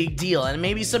 that's a big deal. And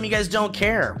maybe some of you guys don't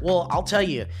care. Well, I'll tell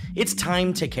you, it's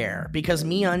time to care, because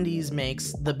MeUndies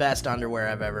makes the best underwear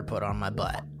I've ever put on my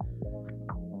butt.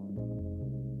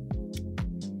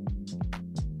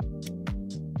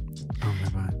 Oh my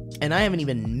God. And I haven't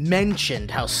even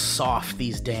mentioned how soft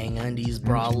these dang undies,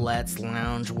 bralettes,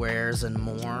 loungewears, and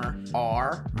more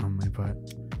are. Oh my butt.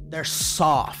 They're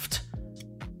soft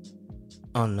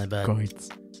on my butt. Goits.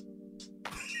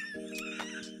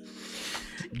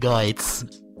 Goits.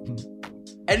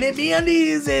 And at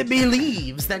MeUndies, it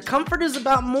believes that comfort is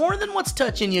about more than what's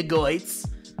touching your goits.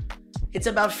 It's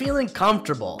about feeling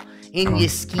comfortable in your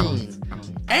skin.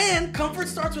 And comfort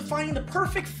starts with finding the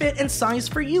perfect fit and size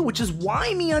for you, which is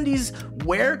why MeUndies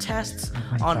wear tests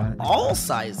on all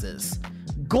sizes.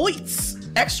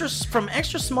 GOITS, from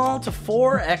extra small to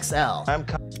 4XL. I'm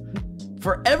coming.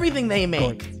 For everything they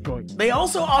make. Goits. They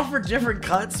also offer different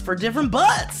cuts for different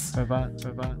butts. Goits.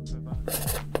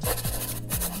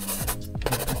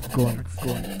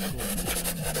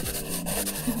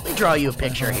 Let me draw you a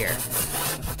picture here.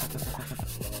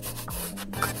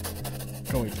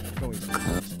 Goits.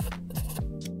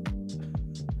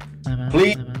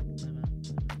 Please.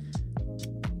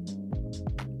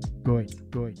 Goits.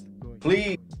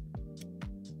 Please.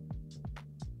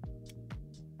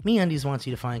 MeUndies wants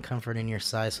you to find comfort in your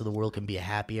size so the world can be a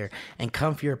happier and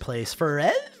comfier place for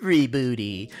every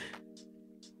booty.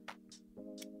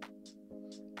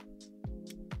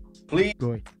 Please.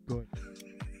 Goits.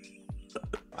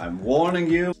 I'm warning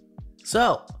you.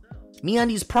 So,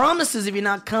 MeUndies promises if you're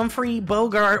not comfy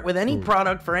Bogart with any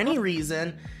product for any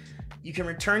reason, you can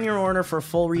return your order for a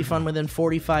full refund within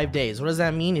 45 days. What does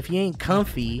that mean? If you ain't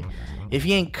comfy,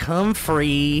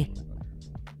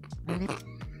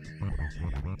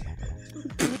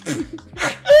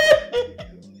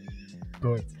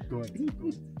 Goits.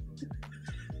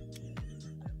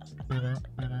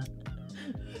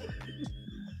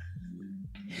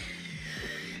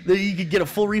 that you could get a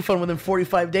full refund within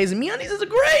 45 days. And MeUndies is a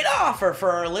great offer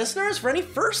for our listeners. For any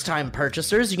first-time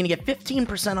purchasers, you're going to get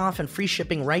 15% off and free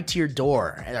shipping right to your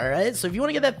door. All right? So if you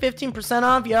want to get that 15%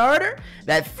 off your order,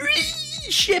 that free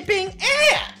shipping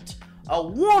and a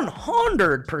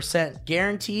 100%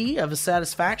 guarantee of a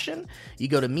satisfaction, you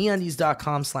go to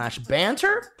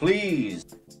MeUndies.com/banter. Please.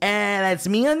 And that's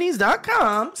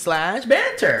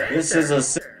MeUndies.com/banter. This is a...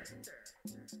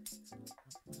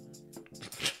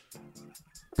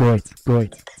 Goits.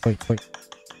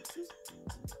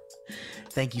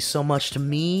 Thank you so much to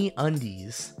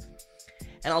MeUndies.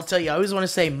 And I'll tell you, I always want to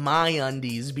say my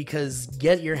undies because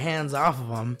get your hands off of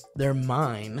them. They're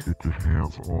mine. Get your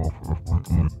hands off of my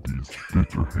undies.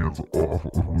 Get your hands off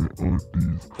of my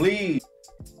undies. Please.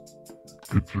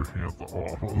 Get your hands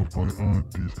off of my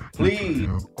undies. Please. Get your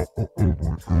hands off of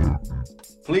my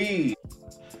undies. Please.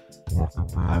 Walking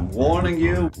around I'm warning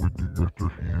you. When you get your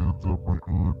hands off my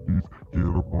undies, get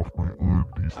them off my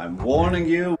undies. I'm warning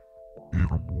you. And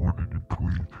I'm warning you,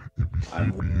 please. If you see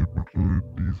me in my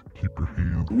undies, keep your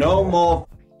hands No off. more.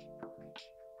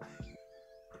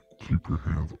 Keep your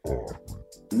hands off me.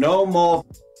 No more.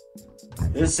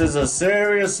 This is a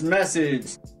serious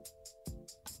message.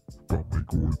 Stop my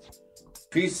goits.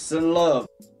 Peace and love.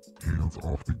 Hands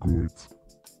off the goits.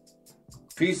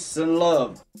 Peace and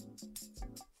love.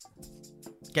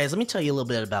 Guys, let me tell you a little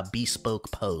bit about Bespoke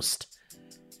Post,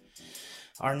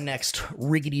 our next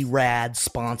riggedy rad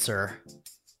sponsor.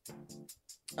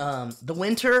 The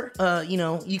winter,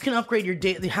 you can upgrade your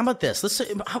day. How about this? Let's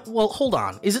say, well, hold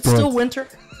on. Is it still winter?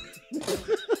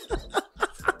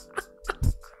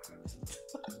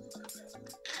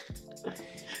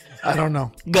 I don't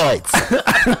know. Goits.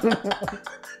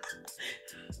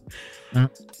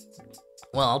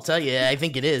 Well, I'll tell you, I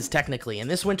think it is, technically.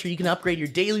 And this winter, you can upgrade your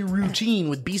daily routine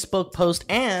with Bespoke Post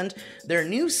and their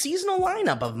new seasonal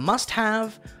lineup of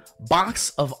must-have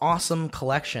box of awesome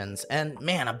collections. And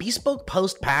man, a Bespoke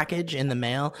Post package in the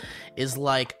mail is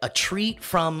like a treat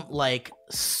from, like,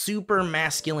 super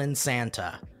masculine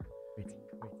Santa.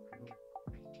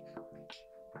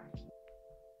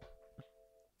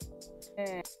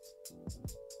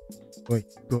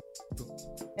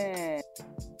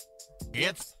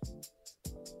 It's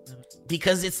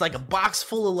Because it's like a box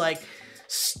full of like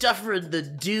stuff for the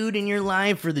dude in your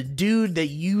life or the dude that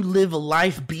you live a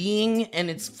life being, and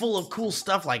it's full of cool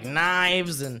stuff like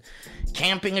knives and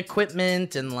camping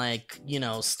equipment and like,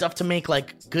 stuff to make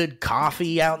like good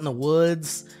coffee out in the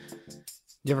woods.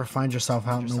 You ever find yourself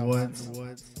out in the woods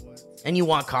And you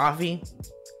want coffee?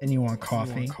 and you want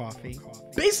coffee?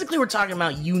 Basically, we're talking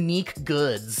about unique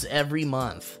goods every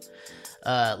month.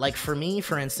 Like for me,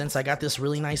 for instance, I got this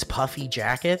really nice puffy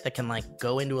jacket that can like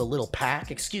go into a little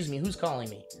pack. Excuse me, who's calling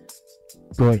me?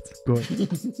 Goits.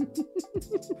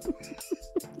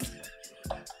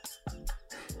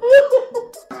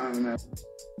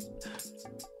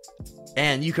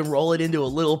 And you can roll it into a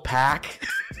little pack.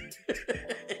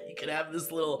 You can have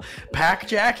this little pack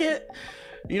jacket.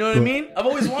 You know what I mean? I've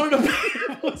always wanted a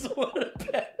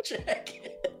pack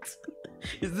jacket.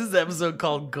 Is this episode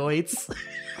called Goits?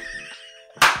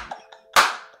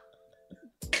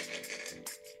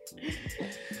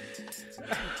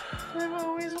 I've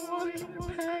always wanted a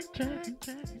pack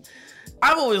jacket.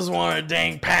 I've always wanted a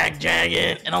dang pack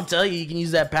jacket, and I'll tell you, you can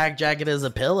use that pack jacket as a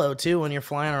pillow too when you're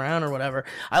flying around or whatever.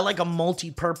 I like a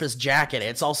multi-purpose jacket.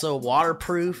 It's also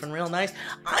waterproof and real nice.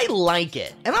 I like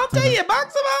it, and I'll tell you,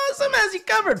 Box of Awesome has you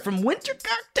covered from winter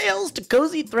cocktails to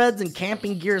cozy threads and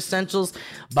camping gear essentials.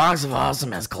 Box of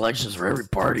Awesome has collections for every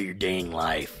part of your dang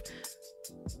life.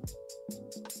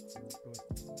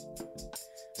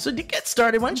 So to get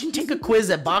started, why don't you take a quiz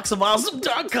at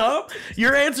boxofawesome.com?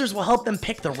 Your answers will help them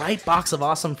pick the right box of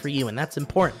awesome for you, and that's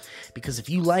important because if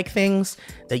you like things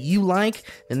that you like,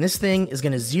 then this thing is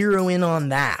going to zero in on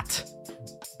that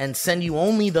and send you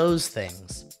only those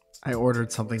things. I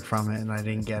ordered something from it and I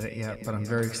didn't get it yet, but I'm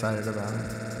very excited about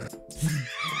it.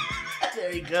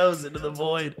 There he goes into the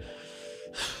void.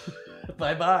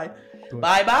 Bye-bye.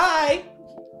 Bye-bye.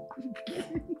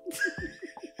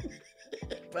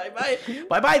 Bye-bye.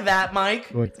 Bye-bye that, Mike.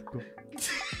 Guys.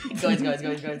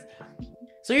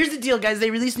 So here's the deal, guys. They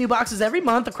release new boxes every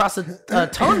month across a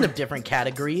ton of different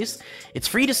categories. It's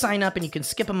free to sign up, and you can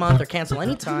skip a month or cancel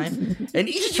anytime. And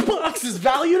each box is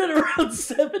valued at around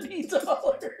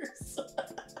 $70.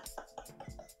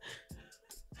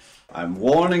 I'm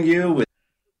warning you with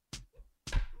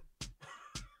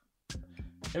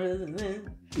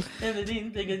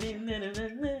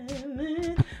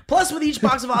Plus, with each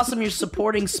box of awesome, you're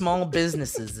supporting small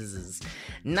businesses.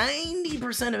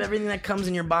 90% of everything that comes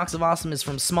in your box of awesome is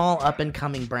from small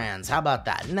up-and-coming brands. How about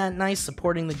that? Isn't that nice?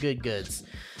 Supporting the good goods.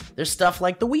 There's stuff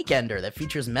like the Weekender that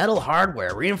features metal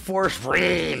hardware, reinforced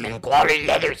frame, and quality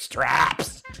leather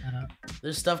straps.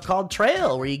 There's stuff called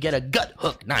Trail, where you get a gut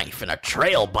hook knife and a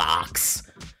trail box.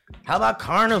 How about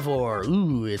Carnivore?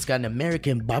 Ooh, it's got an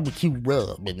American barbecue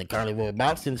rub in the Carnivore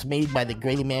box, and it's made by the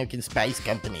Great American Spice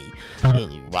Company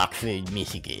in Rockford,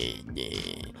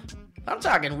 Michigan. I'm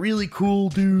talking really cool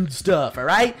dude stuff, all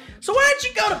right? So why don't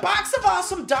you go to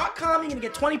boxofawesome.com. You're going to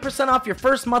get 20% off your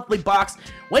first monthly box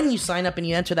when you sign up and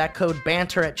you enter that code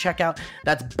BANTER at checkout.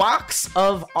 That's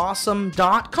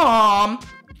boxofawesome.com.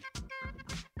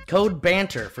 Code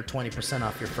BANTER for 20%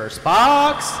 off your first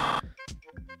box.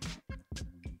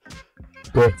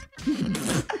 Good.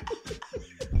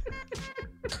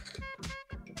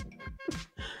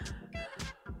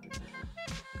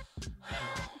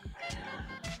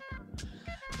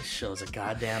 This show's a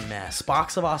goddamn mess.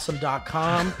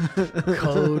 Boxofawesome.com.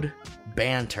 Code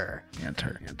BANTER.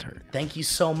 Enter. Thank you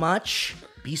so much.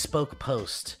 Bespoke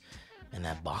Post and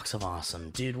that box of awesome.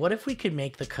 Dude, what if we could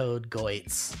make the code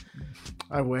GOITS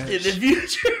I wish. in the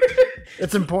future?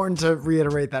 It's important to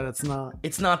reiterate that it's not.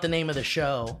 It's not the name of the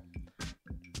show.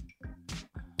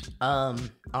 All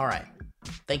right.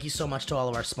 Thank you so much to all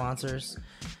of our sponsors.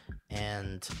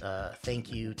 And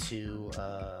thank you to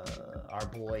our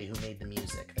boy who made the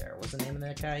music there. What's the name of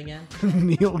that guy again?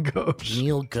 Neil Ghosh.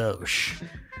 Neil Ghosh.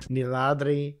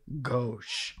 Niladri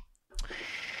Ghosh.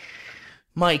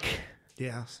 Mike,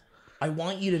 Yes. I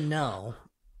want you to know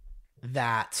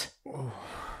that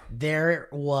there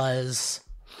was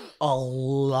a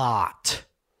lot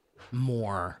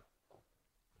more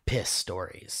piss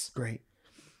stories. Great.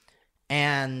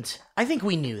 And I think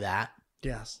we knew that.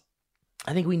 Yes.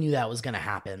 I think we knew that was going to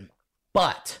happen.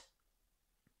 But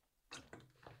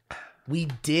we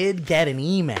did get an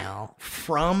email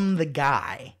from the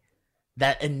guy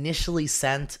that initially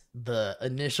sent the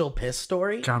initial piss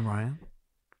story. John Ryan.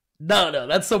 No,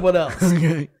 that's someone else.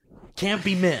 Okay. Can't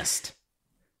be missed.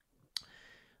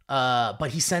 But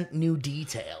he sent new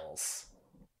details.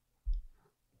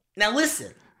 Now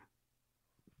listen.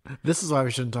 This is why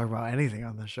we shouldn't talk about anything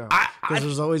on the show. I- Because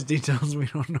there's always details we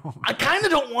don't know. I kind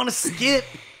of don't want to skip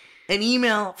an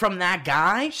email from that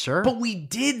guy. Sure. But we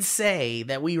did say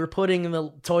that we were putting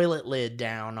the toilet lid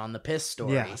down on the piss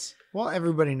story. Yes. Well,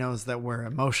 everybody knows that we're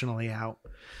emotionally out.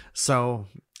 So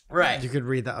Right. you could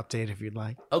read the update if you'd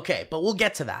like. Okay, but we'll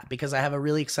get to that because I have a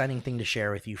really exciting thing to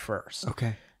share with you first.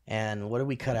 Okay. And what did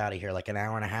we cut out of here? Like an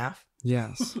hour and a half?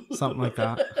 Yes. Something like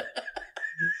that.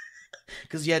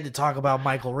 Because you had to talk about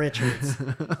Michael Richards.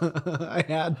 I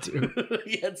had to.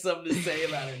 You had something to say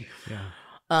about it.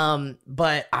 Yeah.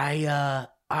 But I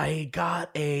got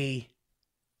a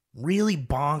really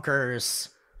bonkers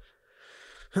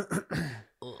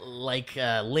link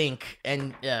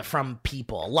and from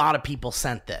people. A lot of people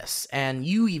sent this, and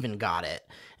you even got it.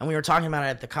 And we were talking about it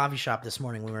at the coffee shop this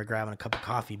morning when we were grabbing a cup of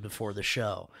coffee before the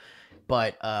show.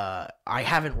 But I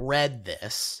haven't read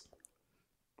this.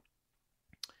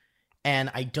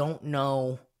 And I don't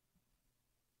know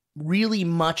really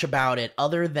much about it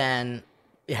other than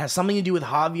it has something to do with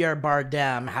Javier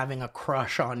Bardem having a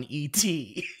crush on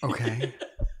E.T. Okay.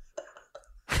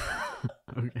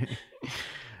 Okay.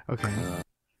 Okay.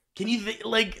 Can you,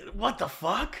 what the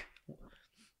fuck?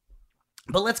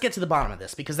 But let's get to the bottom of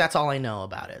this because that's all I know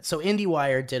about it. So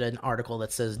IndieWire did an article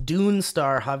that says Dune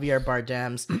star Javier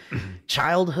Bardem's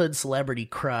childhood celebrity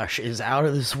crush is out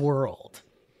of this world.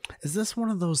 Is this one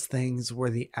of those things where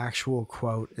the actual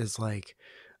quote is like,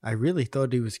 I really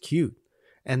thought he was cute.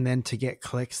 And then to get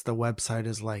clicks, the website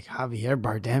is like, Javier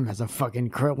Bardem has a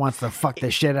fucking wants to fuck the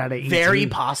shit out of E.T. Very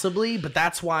possibly, but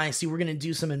that's why, see, we're going to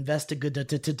do some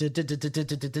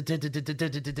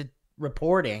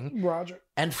reporting. Roger.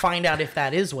 And find out if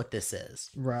that is what this is.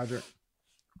 Roger.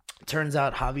 Turns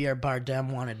out Javier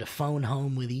Bardem wanted to phone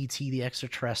home with E.T. the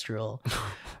Extraterrestrial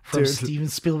from Steven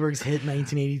Spielberg's hit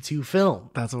 1982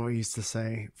 film. That's what we used to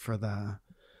say for the...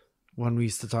 when we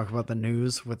used to talk about the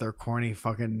news with their corny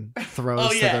fucking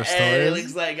throws to their stories. It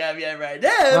looks like Javier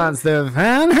Bardem wants to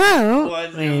phone home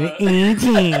with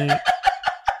E.T.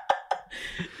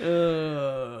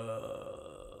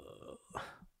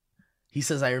 He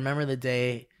says, I remember the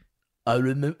day I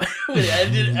remember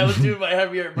I was doing my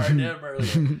Javier Bardem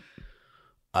earlier.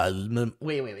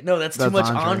 Wait. No, that's too much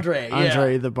Andre.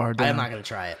 Andre the Bardem. I'm not going to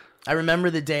try it. I remember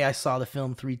the day I saw the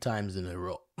film 3 times in a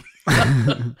row.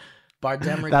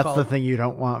 Bardem recalled... That's the thing you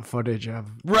don't want footage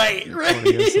of. Right.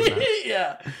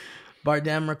 Yeah.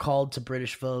 Bardem recalled to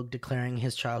British Vogue declaring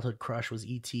his childhood crush was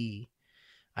E.T.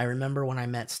 I remember when I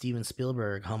met Steven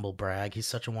Spielberg, humble brag. He's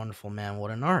such a wonderful man.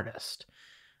 What an artist.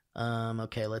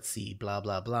 Okay, let's see. Blah,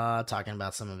 blah, blah. Talking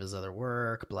about some of his other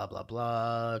work. Blah, blah,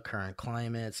 blah. Current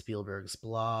climate. Spielberg's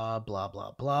blah, blah,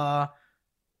 blah, blah.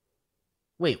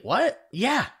 Wait, what?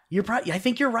 Yeah, you're probably. I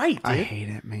think you're right, dude. I hate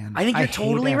it, man. I think you're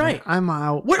totally right. I'm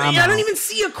out. I don't even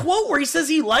see a quote where he says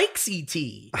he likes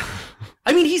E.T.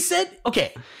 I mean, he said,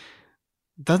 okay.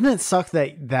 Doesn't it suck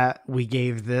that we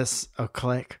gave this a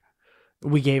click?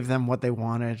 We gave them what they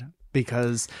wanted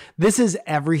because this is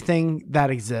everything that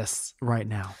exists right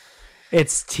now.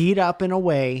 It's teed up in a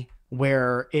way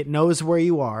where it knows where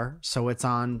you are. So it's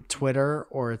on Twitter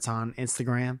or it's on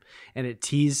Instagram and it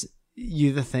tees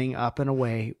you the thing up in a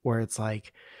way where it's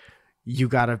like, you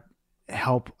got to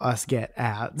help us get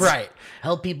ads. Right.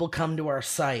 Help people come to our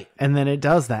site. And then it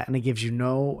does that and it gives you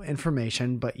no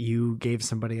information, but you gave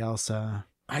somebody else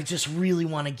I just really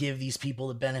want to give these people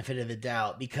the benefit of the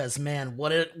doubt because, man,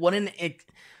 what a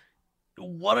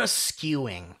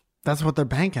skewing. That's what they're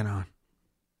banking on.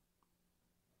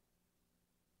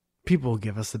 People will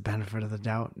give us the benefit of the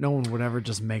doubt. No one would ever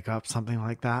just make up something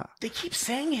like that. They keep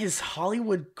saying his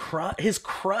Hollywood his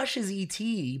crush is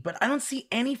E.T., but I don't see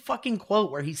any fucking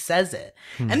quote where he says it.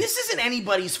 And this isn't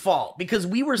anybody's fault because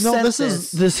we were sent this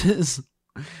is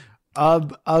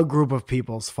a group of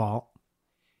people's fault.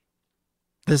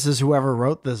 This is whoever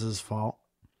wrote this's fault.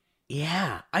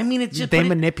 Yeah. I mean, it's just... They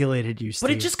manipulated you, Steve.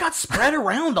 But it just got spread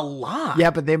around a lot. Yeah,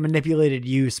 but they manipulated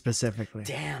you specifically.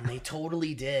 Damn, they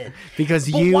totally did. Because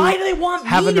but you why do they want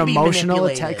have me an to be emotional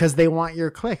attack. manipulated? Because they want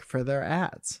your click for their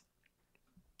ads.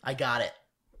 I got it.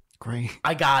 Great.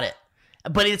 I got it.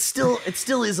 But it still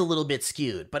is a little bit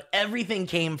skewed. But everything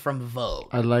came from Vogue.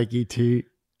 I like E.T.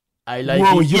 I like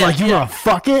Whoa, E.T. you want to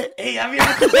fuck it? Hey,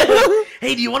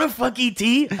 hey, do you want to fuck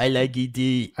E.T.? I like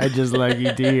E.T. I just like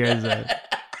E.T. as a...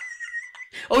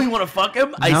 Oh, you want to fuck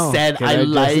him? I said I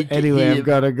like anyway, him. I've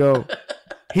got to go.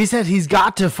 He said he's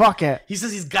got to fuck it. He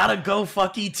says he's got to go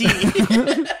fuck E.T.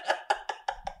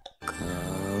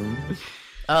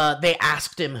 They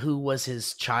asked him who was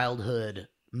his childhood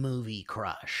movie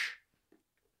crush.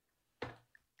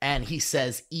 And he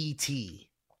says E.T.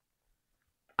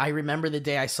 I remember the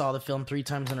day I saw the film 3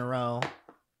 times in a row.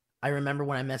 I remember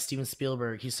when I met Steven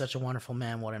Spielberg. He's such a wonderful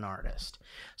man. What an artist.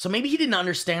 So maybe he didn't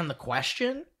understand the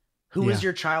question. Who is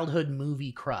your childhood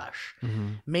movie crush? Mm-hmm.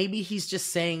 Maybe he's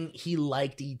just saying he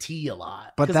liked E.T. a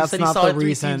lot. But that's not the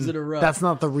reason. That's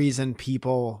not the reason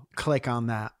people click on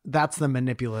that. That's the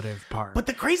manipulative part. But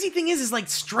the crazy thing is like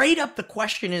straight up the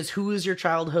question is who is your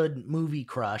childhood movie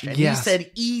crush? And he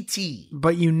said E.T.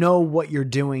 But you know what you're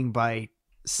doing by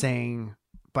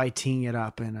teeing it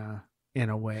up in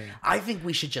a way. I think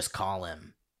we should just call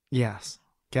him. Yes.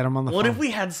 Get him on the phone. What if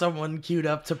we had someone queued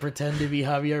up to pretend to be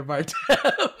Javier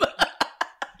Bardem?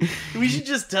 We should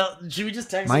just should we just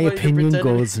text my opinion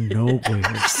goes nowhere.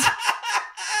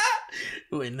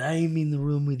 When I'm in the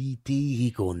room with E.T., he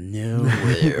go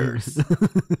nowhere.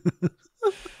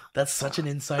 That's such an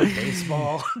inside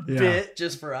baseball bit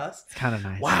just for us. It's kind of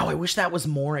nice. Wow, I wish that was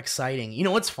more exciting. You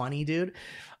know what's funny, dude?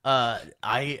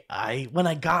 when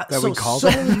I got That we so called so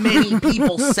it? many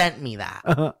people sent me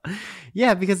that.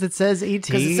 Yeah, because it says ET,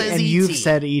 'Cause it says and ET, you've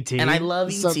said ET, and I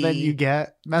love so ET. then you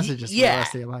get messages for the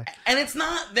rest of your life. And it's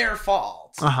not their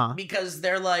fault Uh-huh. because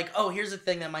they're like, oh, here's a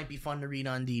thing that might be fun to read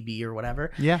on DB or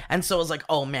whatever. Yeah. And so I was like,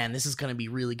 oh man, this is going to be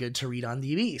really good to read on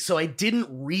DB. So I didn't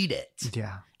read it,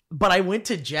 Yeah. but I went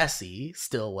to Jesse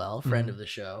Stillwell, friend Mm-hmm. of the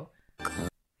show.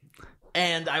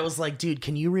 And I was like, dude,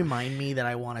 can you remind me that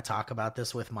I want to talk about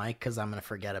this with Mike? Because I'm going to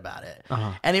forget about it.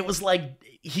 Uh-huh. And it was like,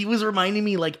 he was reminding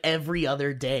me like every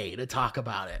other day to talk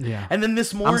about it. Yeah. And then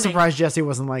this morning. I'm surprised Jesse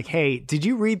wasn't like, hey, did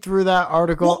you read through that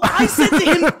article? Well, I said to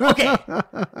him, okay,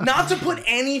 not to put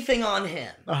anything on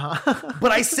him,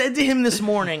 but I said to him this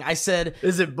morning, I said,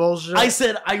 is it bullshit? I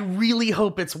said, I really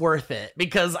hope it's worth it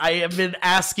because I have been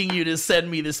asking you to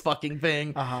send me this fucking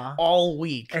thing all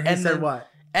week. And he said then- what?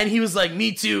 And he was like,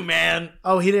 me too, man.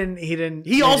 Oh, he didn't.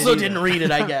 He also didn't read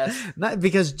it, I guess. Not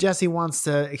because Jesse wants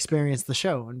to experience the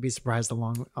show and be surprised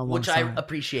along Which I alongside.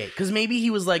 appreciate. Because maybe he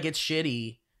was like, it's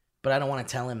shitty, but I don't want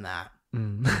to tell him that.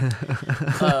 Who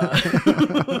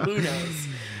knows?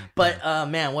 But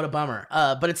man, what a bummer.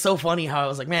 But it's so funny how I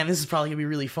was like, man, this is probably gonna be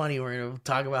really funny. We're gonna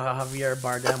talk about how Javier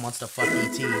Bardem wants to fuck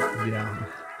ET. Yeah.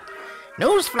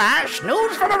 Newsflash,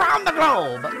 news from around the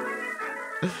globe.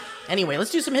 Anyway,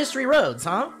 let's do some History Roads,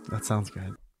 huh? That sounds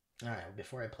good. All right,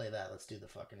 before I play that, let's do the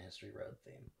fucking History Road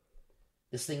theme.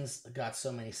 This thing's got so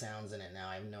many sounds in it now.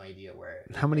 I have no idea where.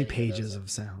 How many any pages those of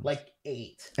sound? Like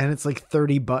 8. And it's like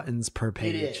 30 buttons per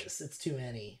page. It is. It's too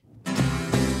many.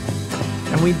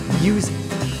 And we use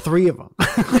 3 of them. What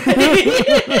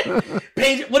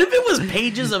if it was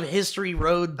pages of History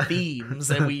Road themes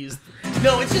that we used?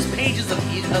 No, it's just pages of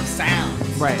sounds.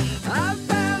 Right. I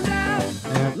found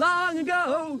out long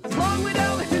ago, long way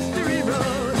down the history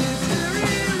road,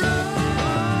 history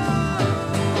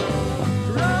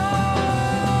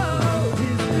road,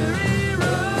 history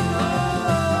road.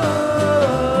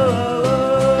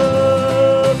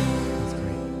 That's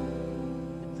great.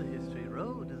 It's a history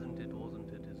road, isn't it? Wasn't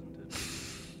it? Isn't it?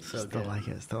 So Still good. like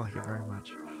it. Still like it very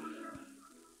much.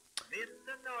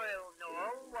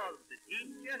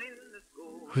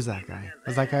 Who's that guy?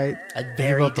 Was that guy? A He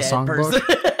very wrote the dead songbook? person.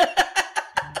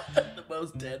 The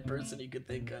most dead person you could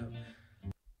think of.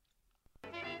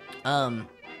 I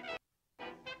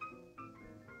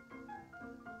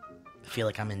feel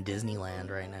like I'm in Disneyland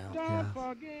right now. Yeah.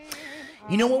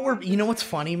 You know what's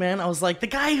funny, man? I was like, the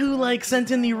guy who like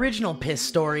sent in the original piss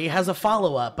story has a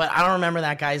follow-up, but I don't remember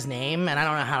that guy's name and I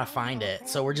don't know how to find it,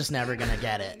 so we're just never gonna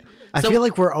get it. I feel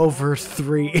like we're over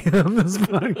 3 on this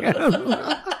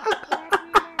podcast.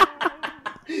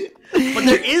 But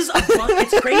there is a bunch.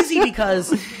 It's crazy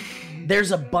because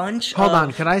there's a bunch. Hold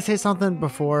on. Can I say something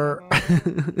before?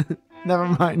 Never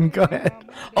mind. Go ahead.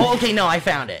 Oh, okay. No, I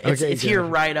found it. It's, Okay, it's good. here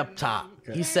right up top.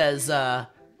 He says,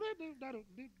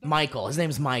 Michael. His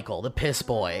name's Michael, the piss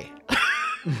boy.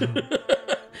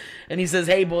 And he says,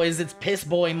 hey, boys, it's piss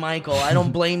boy Michael. I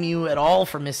don't blame you at all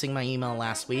for missing my email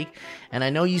last week. And I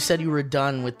know you said you were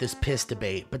done with this piss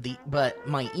debate, but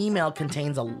my email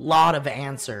contains a lot of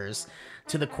answers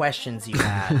to the questions you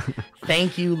had.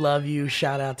 Thank you, love you.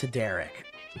 Shout out to Derek.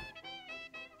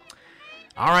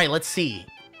 All right, let's see.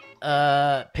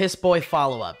 Piss Boy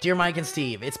follow-up. Dear Mike and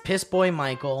Steve, it's Piss Boy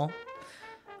Michael.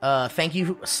 Thank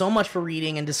you so much for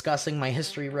reading and discussing my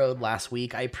History Road last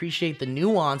week. I appreciate the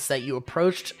nuance that you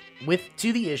approached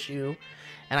to the issue,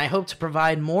 and I hope to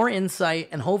provide more insight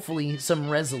and hopefully some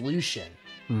resolution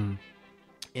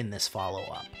in this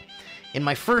follow-up. In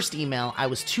my first email, I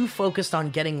was too focused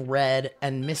on getting read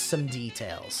and missed some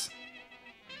details.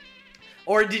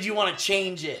 Or did you want to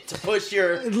change it to push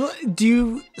your...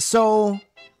 So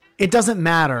it doesn't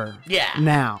matter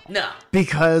now. No.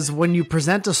 Because when you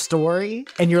present a story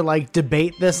and you're like,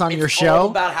 debate this on It's your all show,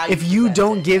 about how you if you present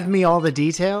don't it, give me all the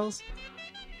details,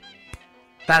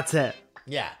 that's it.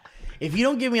 Yeah. If you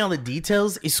don't give me all the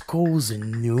details, it goes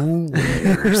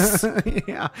nowhere.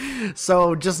 Yeah.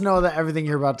 So just know that everything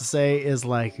you're about to say is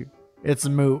like, it's a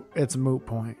moot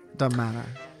point. Doesn't matter.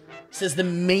 Says the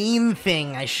main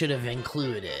thing I should have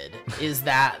included is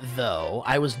that, though,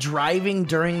 I was driving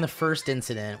during the first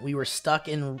incident. We were stuck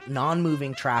in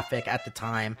non-moving traffic at the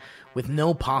time with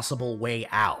no possible way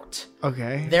out.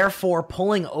 Okay. Therefore,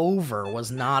 pulling over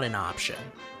was not an option.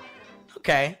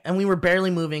 Okay. And we were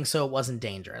barely moving, so it wasn't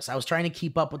dangerous. I was trying to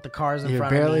keep up with the cars in You're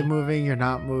front of me. barely moving. You're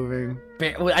not moving.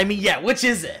 I mean, yeah, which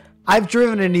is it? I've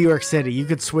driven in New York City. You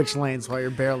could switch lanes while you're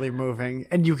barely moving,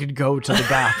 and you could go to the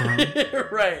bathroom.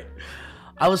 Right.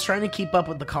 I was trying to keep up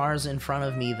with the cars in front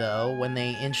of me, though, when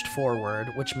they inched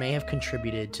forward, which may have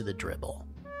contributed to the dribble.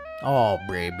 Oh,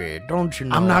 baby, don't you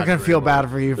know? I'm not I gonna feel dream bad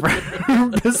for you for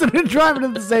pissing and driving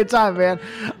at the same time, man.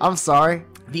 I'm sorry.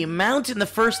 The amount in the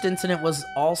first incident was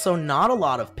also not a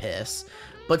lot of piss,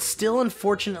 but still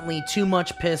unfortunately too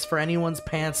much piss for anyone's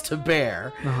pants to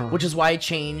bear, which is why I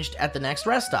changed at the next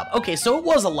rest stop. Okay, so it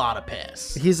was a lot of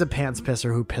piss. He's a pants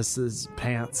pisser who pisses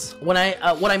pants. When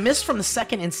what I missed from the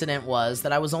second incident was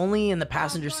that I was only in the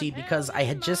passenger seat because I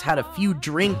had just had a few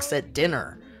drinks at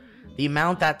dinner. The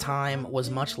amount that time was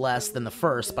much less than the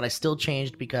first, but I still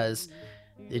changed because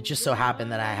it just so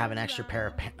happened that I have an extra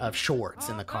pair of shorts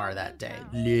in the car that day.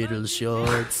 Little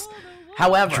shorts.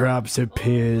 However, Drops of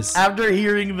piss. after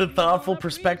hearing the thoughtful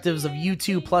perspectives of you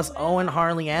two plus Owen,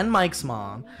 Harley, and Mike's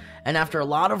mom, and after a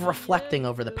lot of reflecting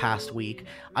over the past week,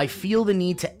 I feel the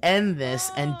need to end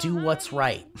this and do what's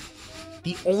right.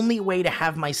 The only way to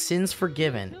have my sins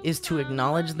forgiven is to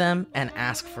acknowledge them and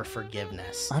ask for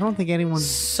forgiveness. I don't think anyone's,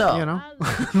 So- you know.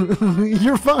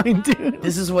 You're fine, dude.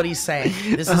 This is what he's saying.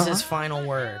 This is his final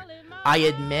word. I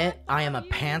admit I am a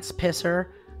pants pisser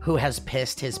who has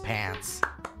pissed his pants.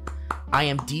 I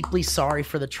am deeply sorry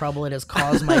for the trouble it has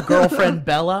caused my girlfriend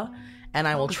Bella, and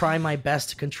I will try my best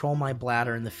to control my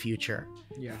bladder in the future.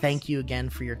 Yes. Thank you again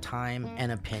for your time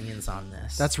and opinions on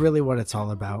this. That's really what it's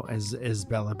all about, is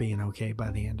Bella being okay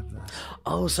by the end of this.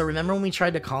 Oh, so remember when we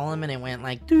tried to call him and it went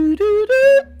like, doo doo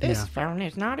doo, this Yeah. phone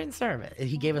is not in service.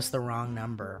 He gave us the wrong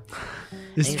number.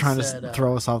 He's He trying said, to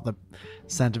throw us off the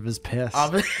scent of his piss.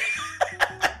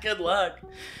 Good luck.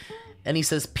 And he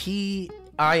says PISSS.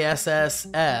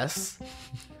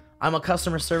 I'm a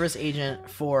customer service agent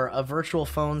for a virtual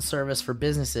phone service for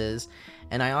businesses,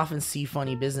 and I often see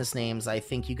funny business names I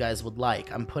think you guys would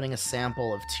like. I'm putting a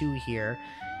sample of 2 here.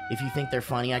 If you think they're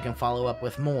funny, I can follow up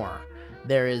with more.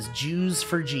 There is Jews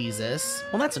for Jesus.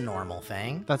 Well, that's a normal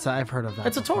thing. I've heard of that.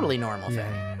 That's a before. totally normal thing.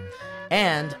 Yeah.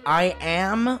 And I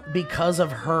am because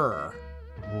of her.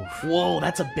 Oof. Whoa,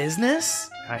 that's a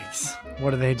business? Nice. What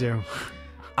do they do?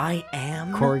 I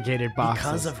am Corrugated boxes.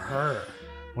 because of her.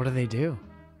 What do they do?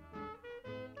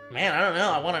 Man, I don't know.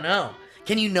 I want to know.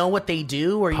 Can you know what they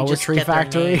do, or you just Poetry get their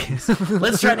factory? names?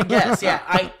 Let's try to guess. Yeah,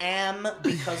 I am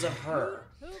because of her.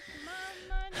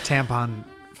 Tampon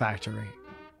factory.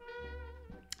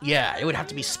 Yeah, it would have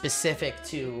to be specific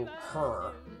to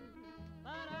her.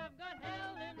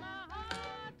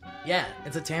 Yeah,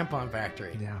 it's a tampon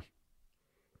factory. Yeah.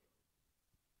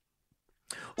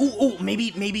 Ooh, maybe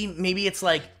it's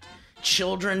like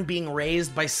children being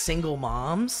raised by single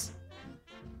moms.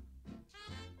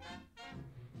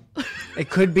 It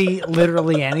could be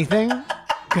literally anything,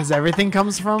 because everything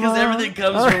comes from Because everything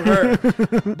comes from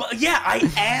her. But yeah, I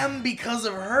am because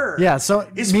of her. Yeah, so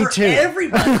It's me for too.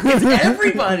 everybody. It's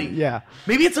everybody. Yeah,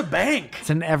 Maybe it's a bank. it's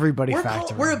an everybody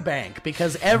factory. We're a bank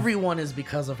because everyone is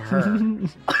because of her.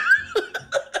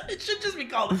 It should just be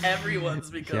called everyone's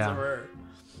because Yeah. of her.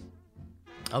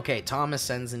 Okay, Thomas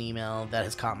sends an email that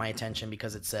has caught my attention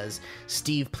because it says,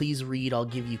 Steve, please read, I'll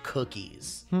give you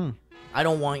cookies. I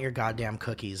don't want your goddamn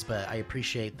cookies, but I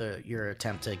appreciate your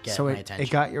attempt to get so my it attention.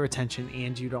 got your attention,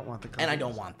 and you don't want the cookies. And I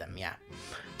don't want them, yeah.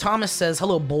 Thomas says,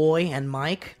 hello, boy and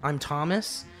Mike. I'm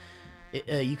Thomas.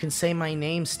 You can say my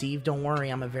name, Steve. Don't worry,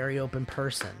 I'm a very open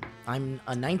person. I'm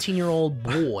a 19-year-old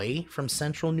boy from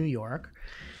central New York,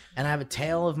 and I have a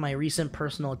tale of my recent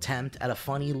personal attempt at a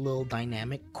funny little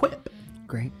dynamic quip.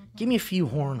 Great. Give me a few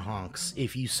horn honks,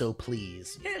 if you so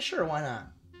please. Yeah, sure, why not?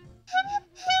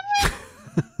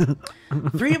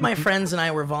 3 of my friends and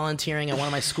I were volunteering at one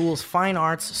of my school's fine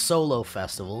arts solo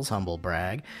festivals, humble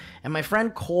brag, and my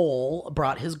friend Cole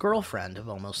brought his girlfriend of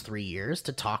almost 3 years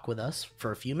to talk with us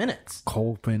for a few minutes.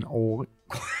 Colpin old.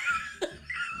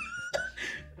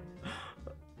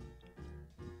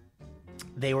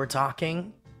 They were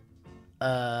talking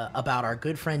about our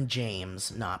good friend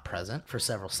James, not present, for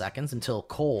several seconds until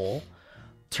Cole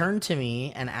turned to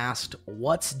me and asked,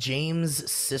 what's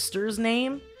James' sister's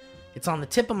name? It's on the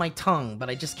tip of my tongue, but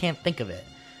I just can't think of it.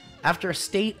 After a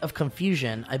state of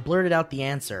confusion, I blurted out the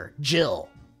answer, Jill.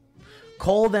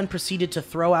 Cole then proceeded to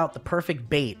throw out the perfect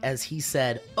bait as he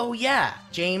said, oh yeah,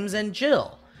 James and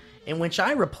Jill. In which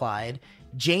I replied,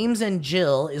 James and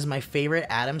Jill is my favorite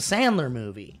Adam Sandler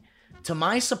movie. To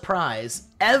my surprise,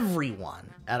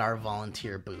 everyone at our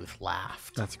volunteer booth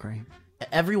laughed. That's great.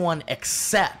 Everyone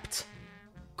except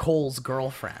Cole's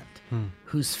girlfriend,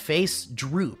 whose face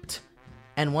drooped,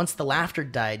 and once the laughter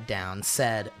died down,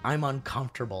 said, I'm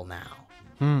uncomfortable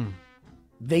now.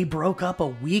 They broke up a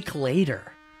week later.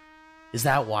 Is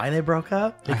that why they broke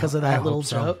up? Because of that little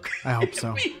joke? I hope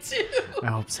so. Me too. I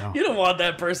hope so. You don't want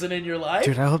that person in your life.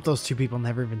 Dude, I hope those two people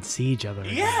never even see each other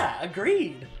again. Yeah,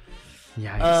 agreed.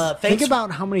 Yeah. Think Thanks.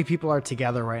 about how many people are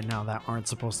together right now that aren't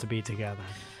supposed to be together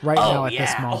right Oh, now at this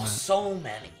yeah. moment. Oh, so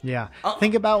many. Yeah.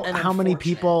 Think about and how many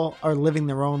unfortunate. people are living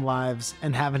their own lives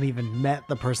and haven't even met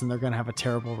the person they're going to have a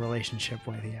terrible relationship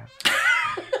with yet.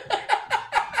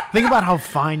 Think about how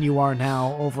fine you are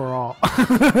now overall.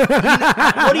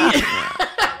 What do you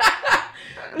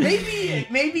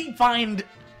maybe find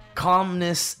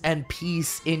calmness and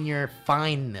peace in your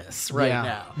fineness right Yeah.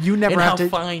 now. You never and have how to-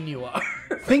 fine you are.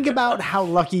 Think about how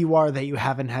lucky you are that you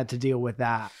haven't had to deal with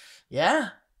that. Yeah.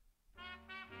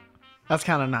 That's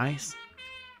kind of nice.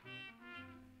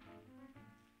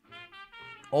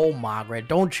 Oh, Margaret,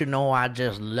 don't you know I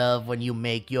just love when you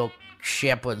make your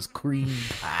shepherd's cream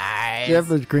pie?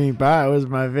 Shepherd's cream pie was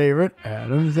my favorite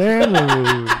Adam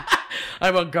Sandler.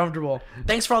 I'm uncomfortable.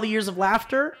 Thanks for all the years of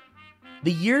laughter.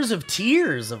 The years of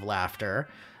tears of laughter.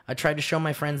 I tried to show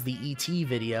my friends the ET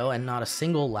video and not a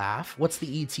single laugh. What's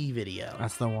the ET video?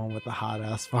 That's the one with the hot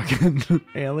ass fucking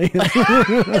alien. Is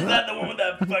that the one with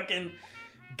that fucking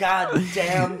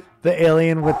goddamn? The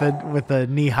alien with the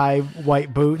knee high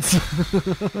white boots.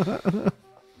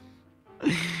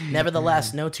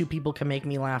 Nevertheless, no two people can make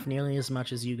me laugh nearly as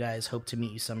much as you guys. Hope to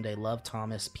meet you someday. Love,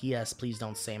 Thomas. P.S. Please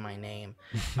don't say my name.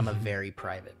 I'm a very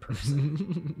private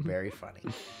person. Very funny.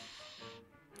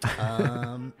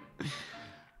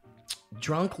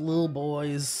 Drunk little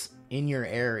boys in your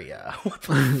area. What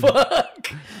the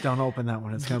fuck? Don't open that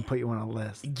one. It's gonna put you on a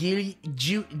list. Gui.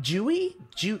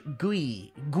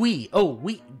 Oh,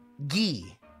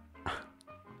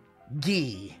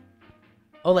 Gee.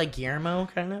 Oh, like Guillermo,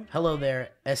 kind of? Hello there,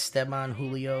 Esteban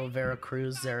Julio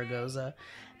Veracruz Zaragoza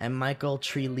and Michael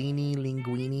Trilini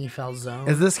Linguini Falzone.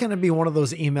 Is this gonna be one of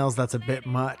those emails that's a bit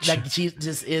much? That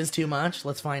just is too much?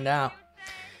 Let's find out.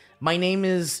 My name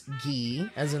is Guy,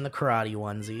 as in the karate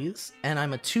onesies, and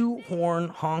I'm a two-horn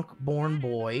honk-born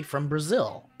boy from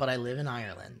Brazil, but I live in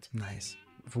Ireland. Nice.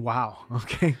 Wow.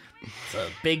 Okay. It's a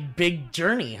big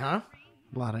journey, huh?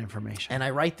 A lot of information. And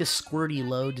I write this squirty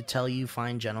load to tell you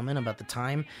fine gentlemen about the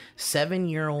time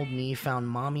 7-year-old me found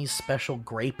mommy's special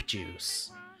grape juice.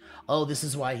 Oh, this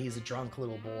is why he's a drunk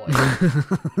little boy.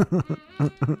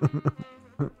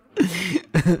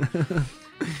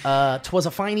 'Twas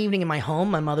a fine evening in my home.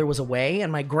 My mother was away,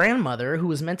 and my grandmother, who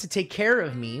was meant to take care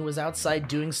of me, was outside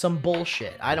doing some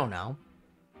bullshit. I don't know.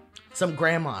 Some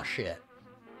grandma shit.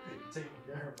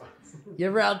 You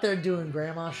ever out there doing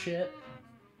grandma shit?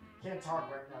 Can't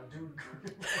talk right now,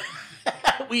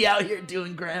 dude. We out here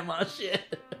doing grandma shit.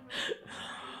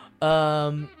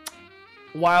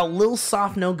 While Lil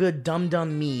Soft No Good Dum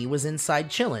Dum Me was inside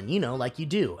chillin', you know, like you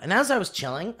do. And as I was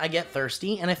chilling, I get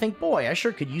thirsty, and I think, boy, I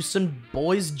sure could use some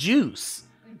boy's juice.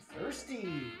 I'm thirsty.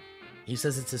 He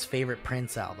says it's his favorite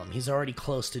Prince album. He's already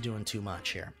close to doing too much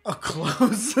here. Oh,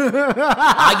 close.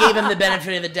 I gave him the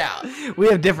benefit of the doubt. We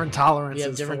have different tolerances. We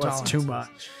have different for what's too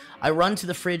tolerances. much. I run to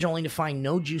the fridge only to find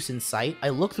no juice in sight. I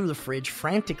look through the fridge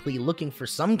frantically looking for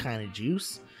some kind of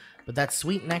juice, but that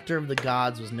sweet nectar of the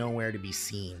gods was nowhere to be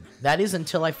seen. That is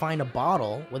until I find a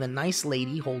bottle with a nice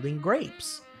lady holding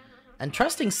grapes. And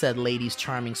trusting said lady's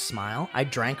charming smile, I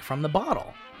drank from the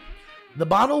bottle. The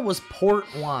bottle was port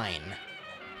wine,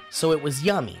 so it was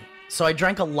yummy. So I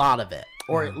drank a lot of it,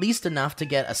 or at least enough to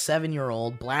get a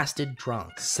 7-year-old blasted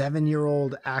drunk.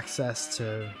 7-year-old access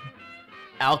to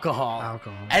Alcohol.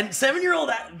 alcohol. And 7-year-old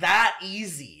that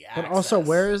easy. But also, access.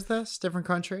 where is this? Different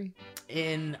country?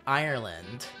 In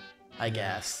Ireland, I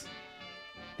guess.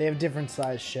 They have different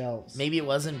size shells. Maybe it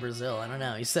was in Brazil. I don't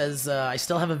know. He says, I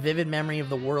still have a vivid memory of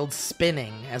the world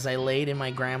spinning as I laid in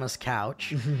my grandma's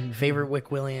couch. Favorite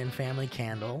Wickwillian family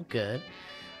candle. Good.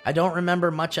 I don't remember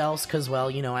much else because,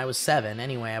 well, you know, I was 7.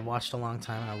 Anyway, I've watched a long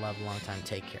time and I love a long time.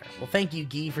 Take care. Well, thank you,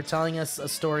 Guy, for telling us a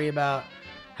story about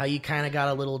how you kind of got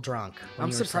a little drunk. When I'm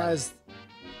you were 7. surprised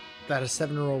that a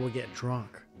 7-year-old would get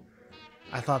drunk.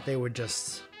 I thought they would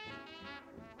just...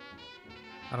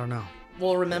 I don't know.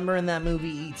 Well, remember in that movie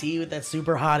E.T. with that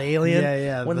super hot alien?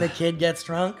 Yeah. When the kid gets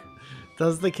drunk?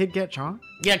 Does the kid get drunk?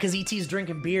 Yeah, because E.T.'s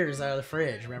drinking beers out of the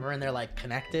fridge, remember? And they're like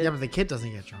connected. Yeah, but the kid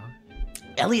doesn't get drunk.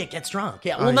 Elliot gets drunk.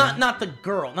 Yeah, Oh, well, yeah. not the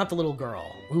girl, not the little girl,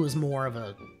 who was more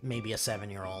of maybe a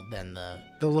 7-year-old than the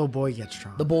The little boy gets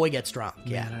drunk. boy gets drunk.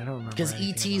 Yeah, Man, I don't remember because anything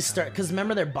E.T. about start that because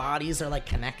remember their bodies are like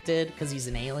connected because he's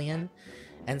an alien,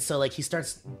 and so like he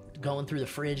starts going through the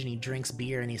fridge and he drinks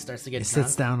beer and he starts to get He drunk.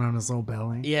 sits down on his little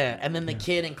belly. Yeah, and then the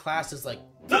kid in class is like,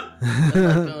 and like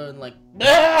going like,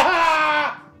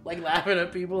 "Ah!" like laughing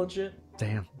at people and shit.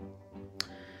 Damn.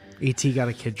 E.T. got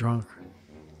a kid drunk.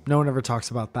 No one ever talks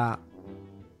about that.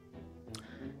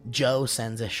 Joe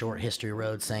sends a short history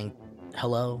road saying,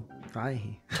 "Hello,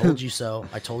 Hi. told you so.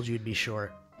 I told you it'd be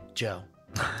short, Joe."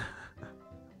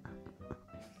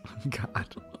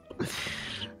 God.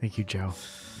 Thank you, Joe.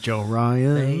 Joe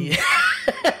Ryan.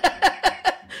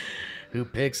 Who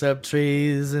picks up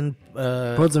trees and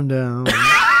Puts them down.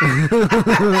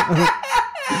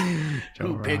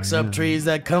 who picks up trees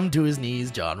that come to his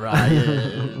knees? John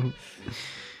Ryan.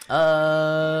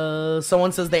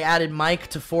 Someone says they added Mike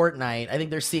to Fortnite. I think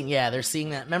they're seeing that.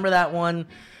 Remember that one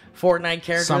Fortnite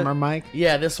character? Summer Mike?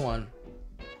 Yeah, this one.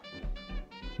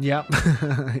 Yep.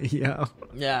 Yeah.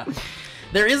 Yeah.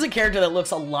 There is a character that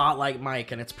looks a lot like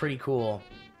Mike, and it's pretty cool.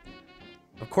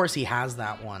 Of course, he has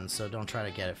that one, so don't try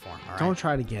to get it for him. All right? Don't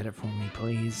try to get it for me,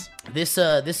 please. This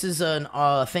is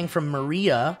a thing from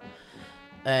Maria,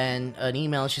 and an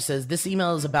email. She says, this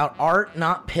email is about art,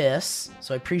 not piss,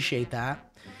 so I appreciate that.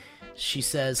 She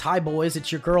says, hi, boys.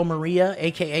 It's your girl, Maria,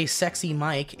 a.k.a. Sexy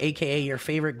Mike, a.k.a. your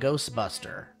favorite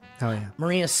Ghostbuster. Hell yeah.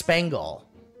 Maria Spangle.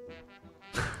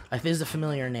 I think it's a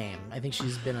familiar name. I think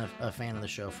she's been a fan of the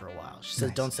show for a while. She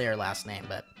says, don't say her last name,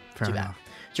 but Fair too bad. enough.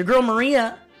 It's your girl,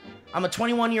 Maria. I'm a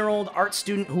 21-year-old art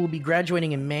student who will be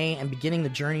graduating in May and beginning the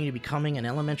journey to becoming an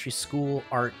elementary school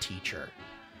art teacher.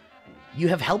 You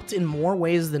have helped in more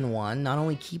ways than one, not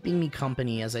only keeping me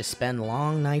company as I spend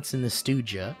long nights in the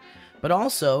studio, but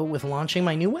also with launching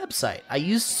my new website. I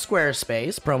used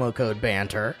Squarespace, promo code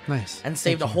BANTER, Nice. and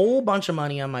saved a whole bunch of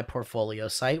money on my portfolio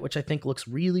site, which I think looks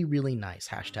really, really nice.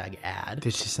 #ad.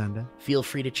 Did she send it? Feel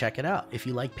free to check it out if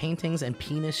you like paintings and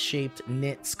penis-shaped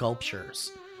knit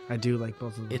sculptures. I do like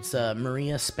both of them. It's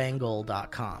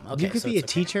mariaspangle.com. Okay, You could so be a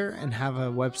it's okay. teacher and have a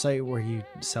website where you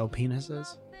sell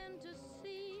penises.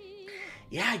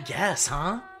 Yeah, I guess,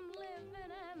 huh?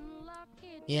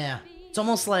 Yeah. It's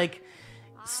almost like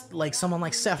someone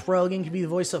like Seth Rogen could be the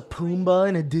voice of Pumbaa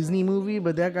in a Disney movie,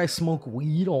 but that guy smoked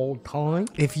weed all the time.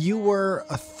 If you were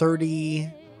a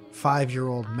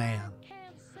 35-year-old man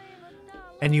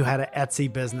and you had an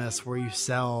Etsy business where you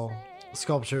sell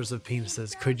sculptures of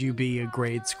penises, could you be a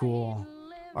grade school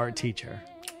art teacher?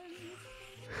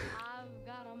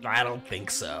 I don't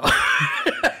think so.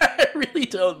 I really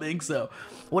don't think so.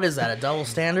 What is that, a double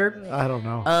standard? I don't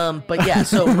know. But yeah,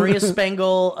 so Maria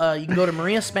Spangle, you can go to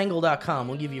mariaspangle.com.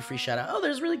 We'll give you a free shout out. Oh,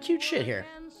 there's really cute shit here.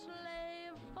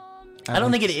 I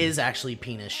don't think it is actually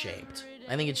penis shaped.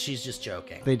 I think she's just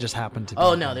joking. They just happen to be.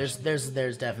 Oh no, there's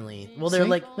definitely. Well, they're See?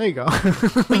 like. There you go.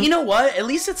 But you know what? At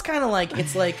least it's kind of like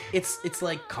it's like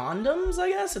condoms. I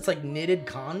guess it's like knitted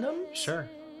condoms. Sure.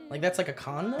 Like that's like a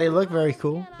condom. They look very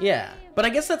cool. Yeah, but I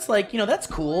guess that's like that's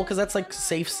cool because that's like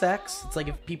safe sex. It's like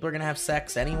if people are gonna have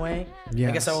sex anyway. I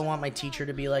guess I Yes. would want my teacher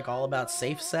to be like all about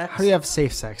safe sex. How do you have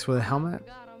safe sex with a helmet?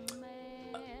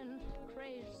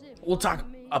 We'll talk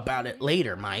about it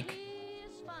later, Mike.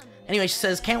 Anyway, she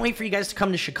says, can't wait for you guys to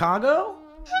come to Chicago.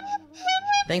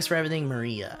 Thanks for everything,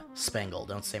 Maria Spangle.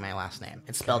 Don't say my last name.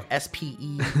 It's spelled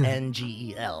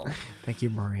Spengel. Thank you,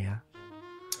 Maria.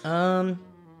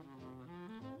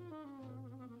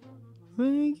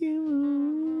 Thank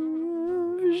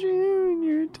you for sharing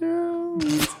your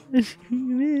toes.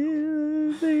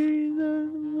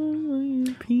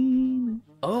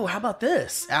 Oh, how about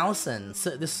this? Allison.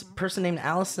 So this person named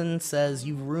Allison says,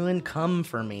 you've ruined cum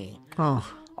for me. Oh,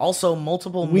 Also,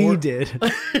 multiple we did.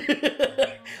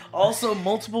 Also,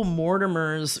 multiple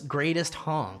Mortimer's greatest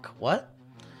honk. What?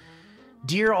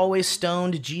 Dear always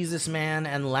stoned Jesus man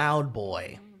and loud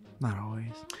boy. Not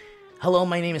always. Hello,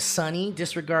 my name is Sunny.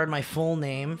 Disregard my full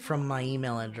name from my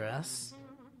email address.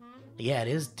 Yeah, it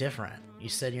is different. You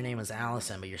said your name was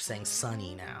Allison, but you're saying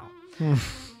Sunny now.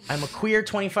 I'm a queer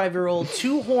 25-year-old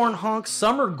two-horn honk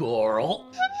summer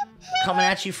girl coming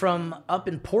at you from up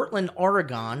in Portland,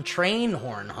 Oregon. Train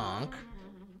horn honk.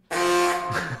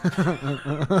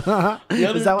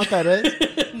 Is that what that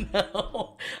is?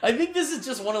 No. I think this is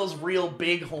just one of those real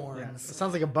big horns. It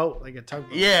sounds like a boat, like a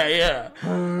tugboat. Yeah.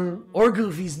 Or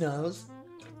Goofy's nose.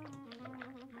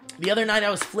 The other night I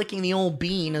was flicking the old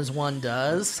bean, as one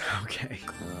does. Okay.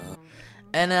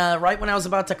 And right when I was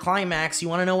about to climax, you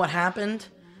want to know what happened?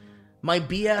 My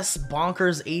BS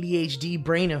bonkers ADHD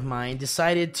brain of mine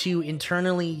decided to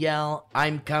internally yell,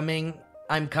 I'm coming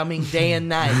day and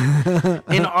night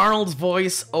in Arnold's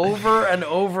voice over and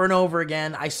over and over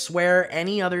again. I swear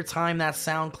any other time that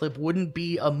sound clip wouldn't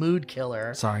be a mood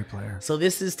killer. Sorry, player. So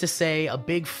this is to say a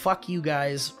big fuck you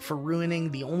guys for ruining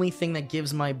the only thing that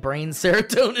gives my brain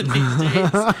serotonin these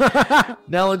days.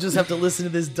 Now I'll just have to listen to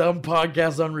this dumb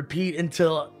podcast on repeat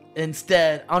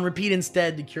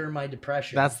instead to cure my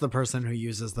depression. That's the person who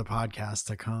uses the podcast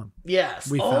to come.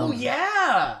 Yes. We Oh found it.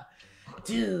 yeah.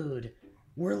 Dude.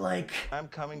 We're like I'm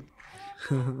coming.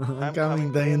 I'm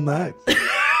coming day and night.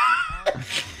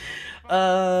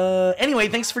 Anyway,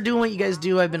 thanks for doing what you guys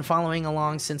do. I've been following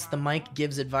along since the Mike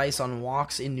gives advice on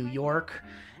walks in New York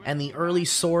and the early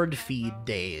sword feed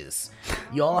days.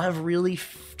 Y'all have really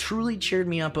truly cheered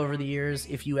me up over the years.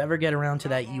 If you ever get around to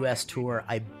that US tour,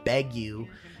 I beg you,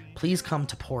 please come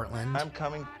to Portland. I'm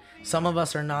coming. Some of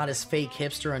us are not as fake,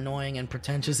 hipster, annoying, and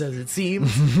pretentious as it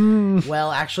seems.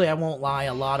 Well, actually, I won't lie.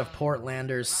 A lot of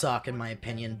Portlanders suck, in my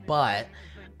opinion, but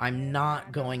I'm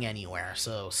not going anywhere,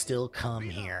 so still come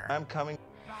here. I'm coming.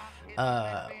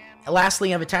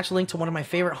 Lastly, I've attached a link to one of my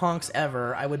favorite honks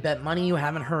ever. I would bet money you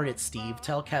haven't heard it, Steve.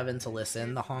 Tell Kevin to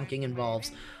listen. The honking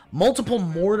involves multiple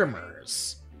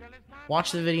Mortimers.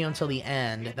 Watch the video until the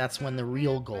end. That's when the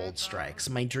real gold strikes.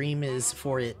 My dream is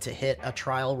for it to hit a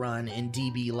trial run in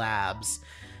DB Labs,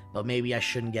 but maybe I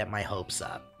shouldn't get my hopes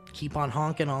up. Keep on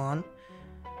honking on.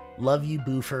 Love you,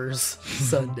 boofers.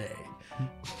 Sunday.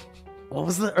 What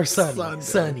was the... Or Sunny.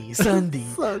 Sunny. Sunday.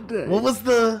 Sunday. What was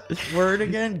the word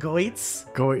again? Goits?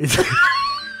 Goits.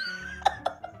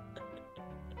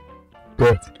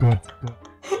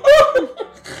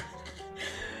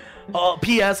 Oh,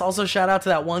 P.S. Also, shout out to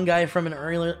that one guy from an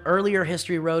earlier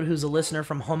History Road who's a listener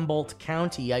from Humboldt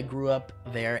County. I grew up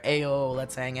there. Ayo,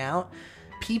 let's hang out.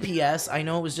 P.P.S. I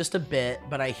know it was just a bit,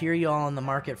 but I hear y'all in the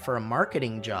market for a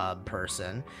marketing job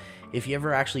person. If you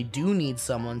ever actually do need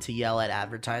someone to yell at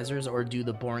advertisers or do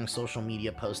the boring social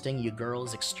media posting, your girl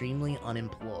is extremely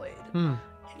unemployed.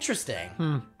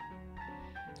 Interesting.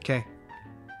 Okay.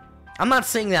 I'm not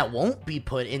saying that won't be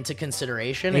put into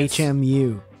consideration.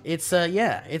 HMU. It's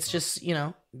yeah, it's just,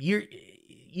 you're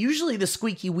usually the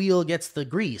squeaky wheel gets the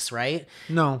grease, right?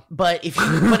 No. But if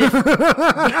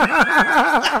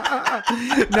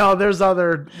No, there's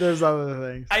other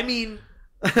things. I mean,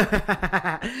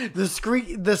 the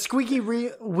squeaky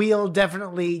wheel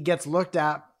definitely gets looked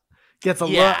at. Gets a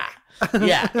yeah.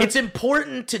 Yeah, it's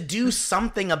important to do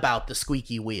something about the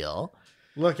squeaky wheel.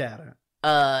 Look at it.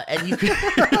 And you can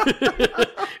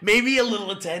maybe a little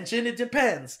attention, it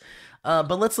depends.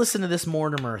 But let's listen to this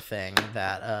Mortimer thing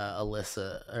that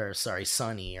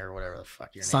Sunny or whatever the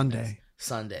fuck your name is.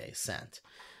 Sunday sent.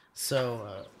 So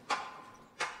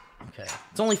okay.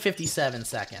 It's only 57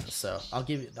 seconds, so I'll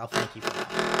thank you for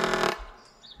that.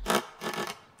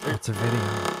 It's a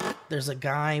video. There's a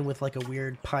guy with like a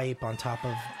weird pipe on top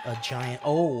of a giant...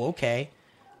 Oh, okay.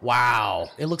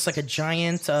 Wow. It looks like a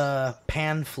giant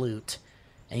pan flute.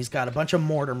 And he's got a bunch of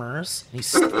Mortimers. And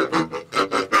he's...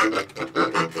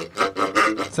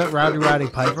 Is that Rowdy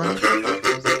Piper?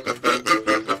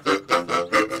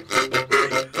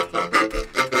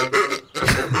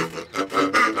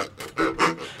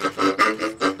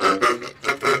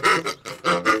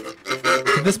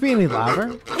 Could this be any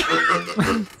louder?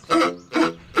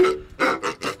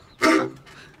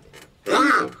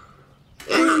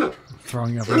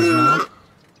 Throwing up in his mouth.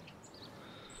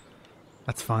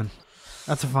 That's fun.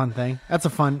 That's a fun thing. That's a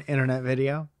fun internet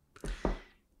video.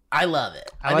 I love it.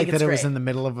 I like that it was in the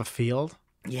middle of a field.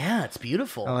 Yeah, it's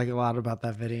beautiful. I like a lot about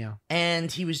that video.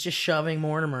 And he was just shoving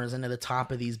Mortimers into the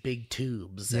top of these big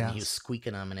tubes, and he was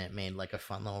squeaking them, and it made like a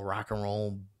fun little rock and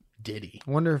roll ditty.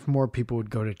 I wonder if more people would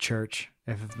go to church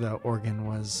if the organ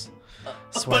was a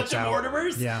bunch of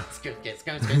Mortimers? Yeah. It's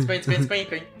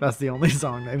That's the only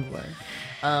song they play.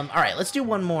 All right, let's do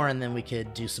one more, and then we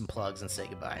could do some plugs and say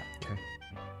goodbye. Okay.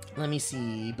 Let me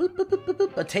see. Boop, boop, boop, boop,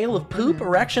 boop. A Tale of Poop,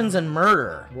 Erections, and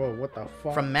Murder. Whoa, what the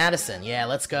fuck? From Madison. Yeah,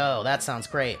 let's go. That sounds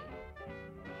great.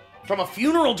 From a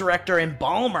funeral director in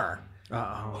Balmer.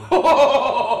 Uh-oh.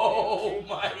 Oh,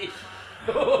 my.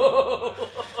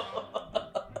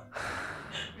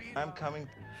 I'm coming.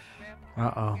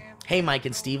 Uh-oh. Hey, Mike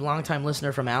and Steve, longtime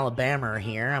listener from Alabama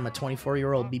here. I'm a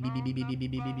 24-year-old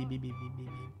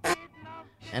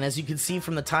and as you can see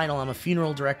from the title, I'm a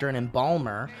funeral director and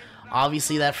embalmer.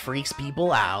 Obviously, that freaks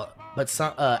people out,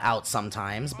 out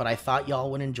sometimes, but I thought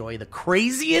y'all would enjoy the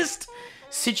craziest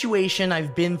situation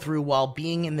I've been through while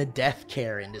being in the death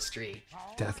care industry.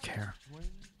 Death care.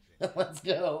 Let's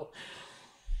go.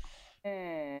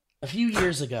 A few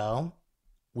years ago,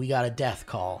 we got a death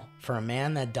call for a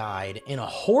man that died in a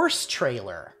horse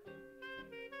trailer.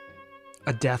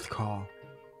 A death call.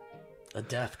 A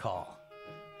death call.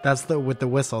 That's with the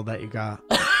whistle that you got.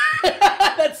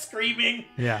 That's screaming.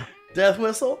 Yeah. Death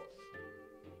whistle.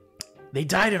 They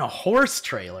died in a horse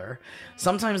trailer.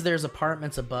 Sometimes there's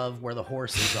apartments above where the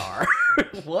horses are.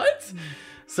 What?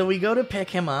 So we go to pick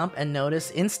him up and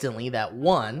notice instantly that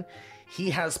 1, he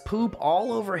has poop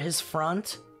all over his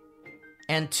front,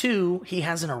 and 2, he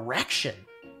has an erection.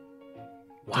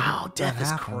 Wow, death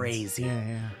is crazy.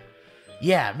 Yeah.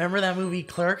 Yeah, remember that movie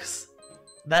Clerks?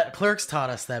 That Clerks taught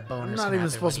us that boners. I'm not even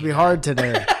supposed to be hard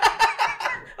today.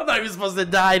 I'm not even supposed to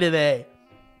die today.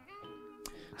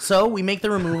 So we make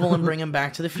the removal and bring him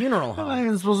back to the funeral home. It's not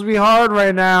even supposed to be hard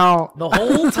right now. The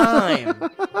whole time.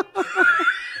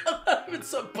 Not even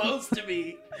supposed to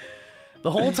be. The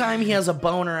whole time he has a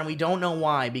boner, and we don't know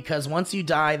why, because once you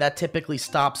die, that typically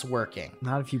stops working.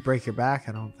 Not if you break your back,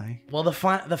 I don't think. Well, the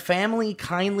family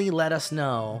kindly let us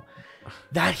know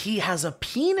that he has a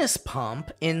penis pump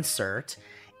insert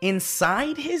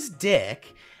inside his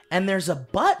dick, and there's a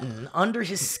button under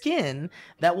his skin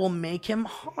that will make him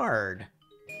hard.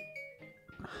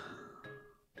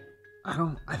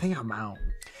 I think I'm out.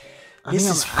 This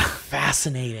is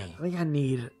fascinating. I think I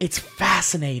need. It's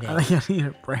fascinating. I think I need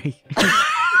a break.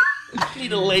 I need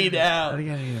to lay down. I think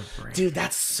I need a break. Dude,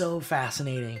 that's so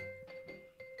fascinating.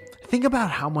 Think about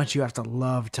how much you have to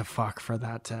love to fuck for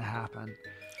that to happen.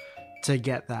 To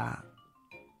get that.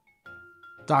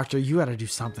 Doctor, you gotta do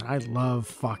something. I love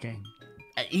fucking.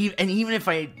 And even if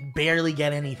I barely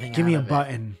get anything Give me a out of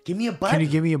button. Give me a button. Can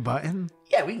you give me a button?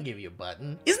 Yeah, we can give you a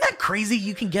button. Isn't that crazy?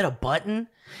 You can get a button.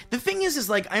 The thing is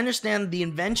like, I understand the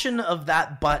invention of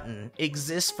that button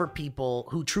exists for people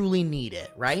who truly need it,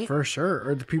 right? For sure.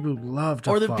 Or the people who love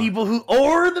to or fuck. the people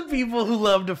who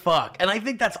love to fuck. And I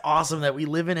think that's awesome that we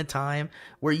live in a time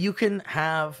where you can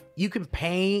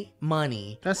pay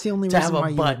money. That's the only to reason have why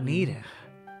a you button. would need it.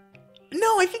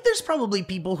 No, I think there's probably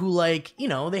people who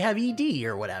they have ED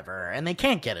or whatever, and they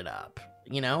can't get it up.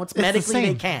 It's the medically they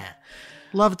same. can't.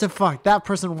 Love to fuck. That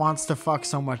person wants to fuck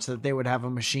so much that they would have a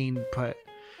machine put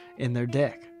in their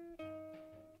dick.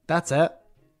 That's it.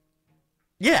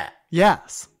 Yeah.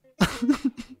 Yes.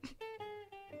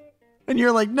 And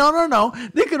you're like, no.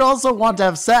 They could also want to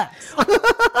have sex.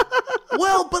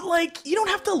 Well, but you don't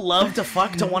have to love to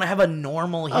fuck to want to have a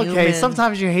normal human. Okay,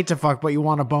 sometimes you hate to fuck, but you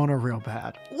want a boner real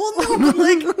bad. Well, no,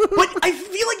 but I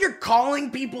feel like you're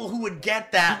calling people who would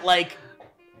get that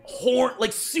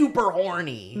super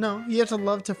horny. No, you have to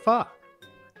love to fuck.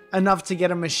 Enough to get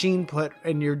a machine put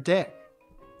in your dick.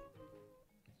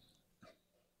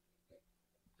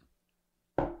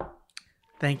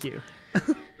 Thank you.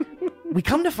 We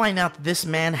come to find out that this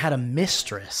man had a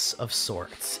mistress of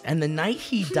sorts, and the night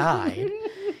he died,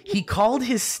 he called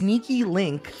his sneaky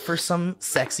link for some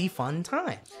sexy fun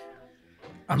time.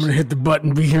 I'm gonna hit the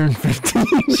button, be here in 15.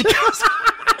 She goes,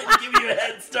 give you a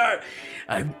head start.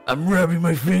 I'm rubbing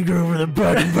my finger over the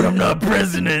button, but I'm not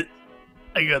pressing it.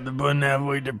 I got the button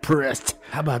halfway depressed.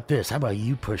 How about this? How about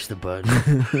you push the button?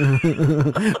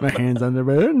 My hand's on the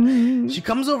button. She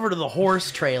comes over to the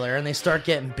horse trailer and they start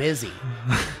getting busy.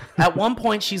 At one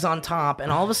point, she's on top,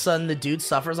 and all of a sudden, the dude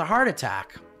suffers a heart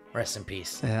attack. Rest in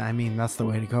peace. I mean, that's the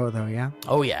way to go, though, yeah?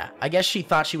 Oh, yeah. I guess she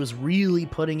thought she was really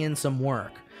putting in some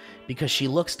work because she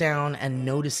looks down and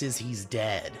notices he's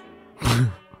dead.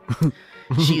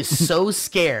 She is so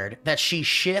scared that she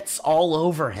shits all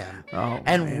over him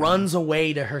and runs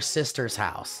away to her sister's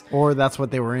house. Or that's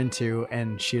what they were into,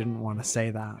 and she didn't want to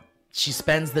say that. She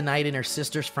spends the night in her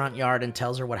sister's front yard and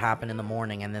tells her what happened in the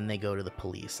morning, and then they go to the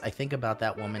police. I think about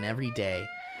that woman every day.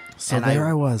 So there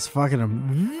I was, fucking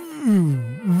him.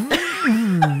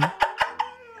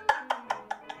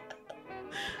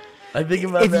 I think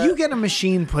about if that. you get a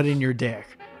machine put in your dick,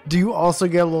 do you also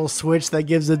get a little switch that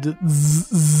gives it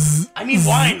zzz? I mean,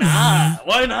 why not?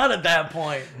 Why not at that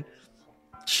point?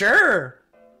 Sure.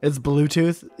 It's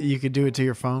Bluetooth. You could do it to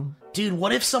your phone. Dude,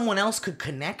 what if someone else could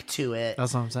connect to it?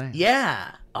 That's what I'm saying.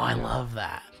 Yeah. Oh, I love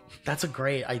that. That's a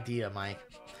great idea, Mike.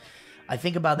 I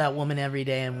think about that woman every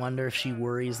day and wonder if she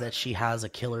worries that she has a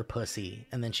killer pussy.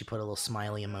 And then she put a little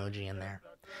smiley emoji in there.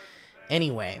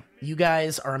 Anyway, you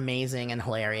guys are amazing and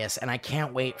hilarious, and I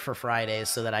can't wait for Fridays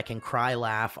so that I can cry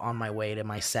laugh on my way to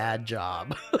my sad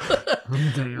job.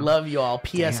 Love you all.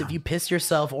 P.S. Damn. If you piss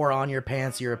yourself or on your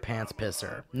pants, you're a pants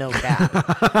pisser. No cap.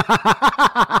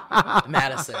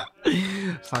 Madison.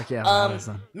 Fuck yeah,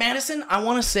 Madison. Madison, I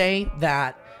want to say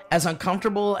that as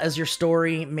uncomfortable as your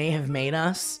story may have made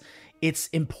us, it's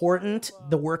important,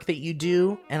 the work that you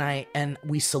do, and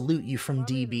we salute you from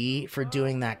DB for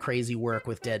doing that crazy work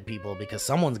with dead people, because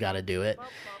someone's got to do it.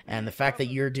 And the fact that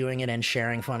you're doing it and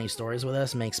sharing funny stories with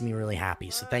us makes me really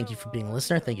happy. So thank you for being a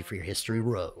listener. Thank you for your history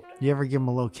road. You ever give him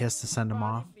a little kiss to send him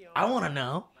off? I want to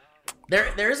know.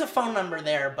 There is a phone number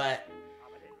there, but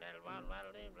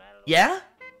yeah?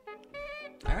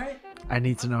 All right. I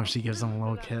need to know if she gives him a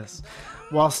little kiss.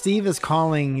 While Steve is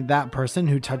calling that person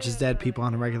who touches dead people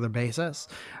on a regular basis,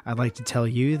 I'd like to tell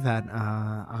you that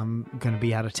I'm going to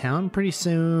be out of town pretty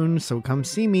soon. So come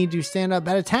see me do stand up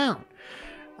out of town.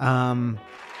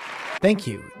 Thank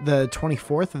you. The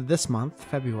 24th of this month,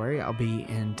 February, I'll be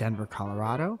in Denver,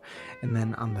 Colorado. And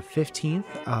then on the 15th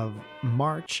of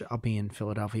March, I'll be in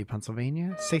Philadelphia,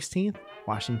 Pennsylvania. 16th,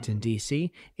 Washington,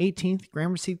 D.C. 18th,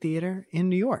 Gramercy Theater in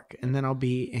New York. And then I'll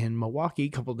be in Milwaukee a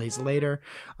couple days later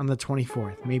on the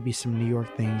 24th. Maybe some New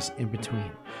York things in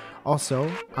between.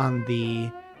 Also, on the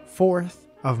 4th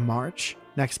of March,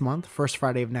 next month, first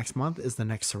Friday of next month, is the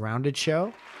next Surrounded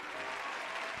show.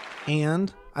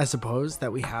 And I suppose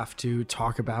that we have to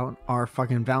talk about our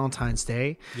fucking Valentine's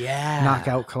Day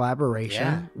knockout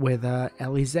collaboration with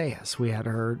Ellie Zayas. We had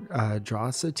her draw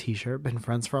us a t-shirt, been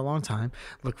friends for a long time,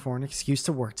 look for an excuse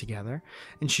to work together,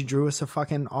 and she drew us a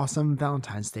fucking awesome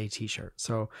Valentine's Day t-shirt.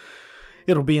 So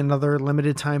it'll be another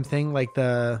limited time thing like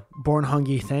the Born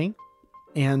Hungry thing.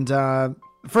 And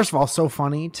first of all, so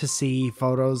funny to see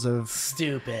photos of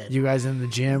stupid you guys in the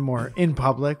gym or in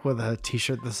public with a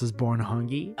t-shirt that says Born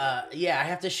Hungry. Yeah, I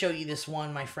have to show you this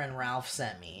one my friend Ralph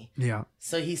sent me. Yeah.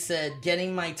 So he said,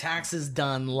 getting my taxes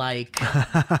done like...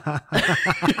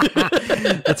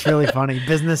 That's really funny.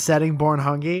 Business setting, Born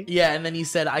Hungry. Yeah, and then he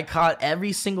said, I caught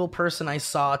every single person I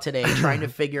saw today trying to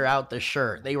figure out the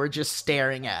shirt. They were just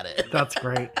staring at it. That's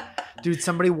great. Dude,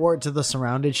 somebody wore it to the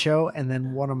Surrounded show, and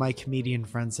then one of my comedian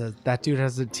friends says, that dude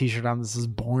has a t-shirt on that says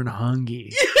Born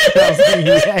Hungry. I was like,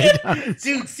 yeah, he does.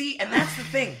 Dude, see, and that's the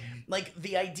thing. Like,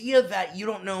 the idea that you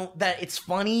don't know that it's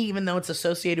funny, even though it's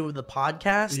associated with the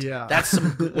podcast, that's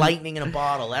some lightning in a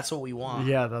bottle. That's what we want.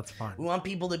 Yeah, that's fun. We want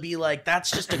people to be like, that's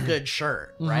just a good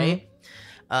shirt, right?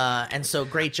 And so,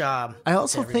 great job. I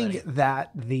also think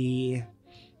that a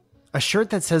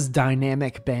shirt that says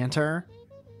Dynamic Banter,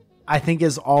 I think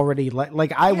is already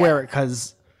like I wear it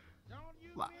because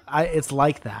it's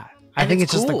like that. I think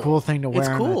it's just a cool thing to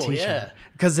wear on a t-shirt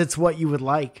because it's what you would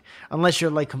like, unless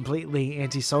you're like completely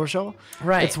antisocial.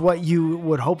 Right. It's what you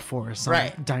would hope for,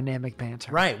 some dynamic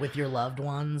banter. Right, with your loved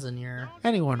ones and your...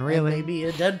 Anyone, really. And maybe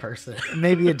a dead person.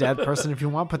 Maybe a dead person if you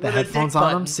want. Put the headphones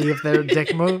on them, see if their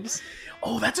dick moves.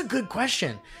 Oh, that's a good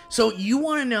question. So you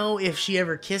want to know if she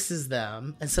ever kisses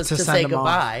them and says to say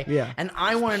goodbye. Yeah. And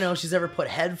I want to know if she's ever put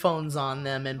headphones on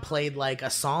them and played like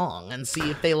a song and see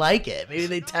if they like it. Maybe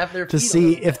they tap their feet. To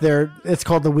see if it's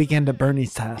called the Weekend at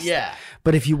Bernie's test. Yeah.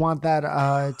 But if you want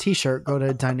that t-shirt, go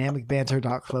to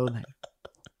dynamicbanter.clothing.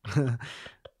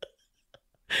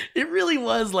 It really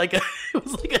was like a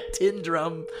tin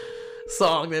drum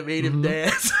song that made him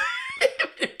dance.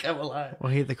 Come alive.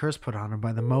 Well, he had the curse put on him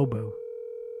by the Mobu.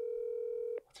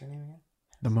 What's her name again?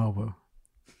 The Mobu.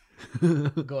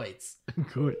 Goits.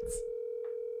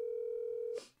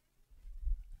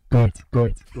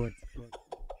 Goits.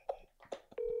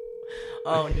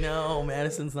 Oh no,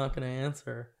 Madison's not going to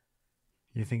answer.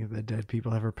 You think the dead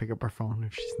people ever pick up her phone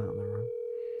if she's not in the room?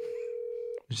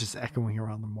 It's just echoing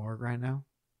around the morgue right now.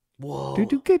 Whoa.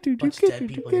 Bunch of dead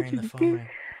people hearing the phone right.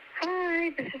 Hi,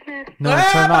 this is Madison. No,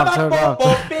 turn off.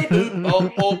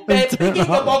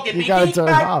 You gotta turn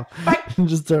it off.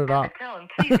 Just turn it off. Tone,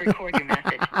 please record your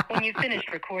message. When you've finished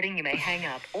recording, you may hang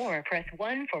up or press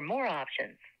 1 for more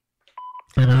options.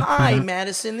 Hi,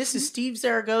 Madison. This is Steve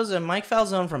Zaragoza and Mike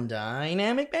Falzone from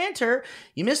Dynamic Banter.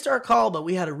 You missed our call, but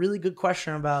we had a really good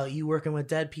question about you working with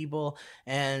dead people,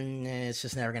 and it's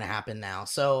just never going to happen now.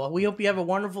 So we hope you have a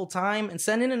wonderful time, and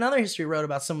send in another history road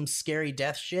about some scary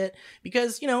death shit,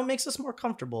 because, you know, it makes us more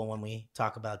comfortable when we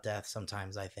talk about death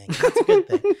sometimes, I think. That's a good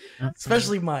thing.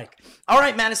 Especially Mike. All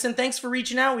right, Madison, thanks for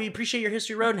reaching out. We appreciate your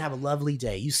history road, and have a lovely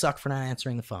day. You suck for not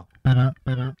answering the phone.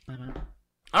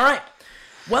 All right.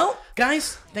 Well,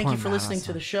 guys, thank you for listening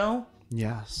to the show.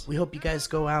 Yes. We hope you guys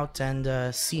go out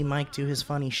and see Mike do his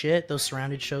funny shit. Those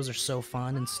Surrounded shows are so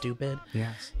fun and stupid.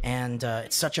 Yes. And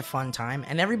it's such a fun time.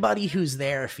 And everybody who's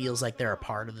there feels like they're a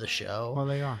part of the show. Well,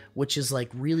 they are. Which is like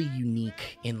really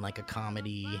unique in like a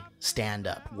comedy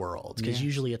stand-up world. Because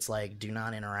usually it's like, do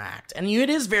not interact. And it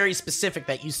is very specific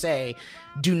that you say,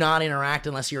 do not interact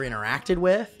unless you're interacted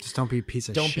with. Just don't be a piece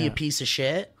of shit. Don't be a piece of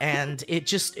shit. And it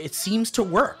seems to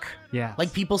work. Yeah.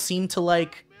 Like people seem to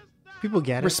like... People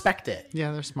get respect it.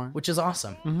 Yeah, they're smart. Which is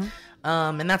awesome.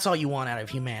 And that's all you want out of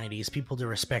humanity is people to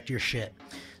respect your shit.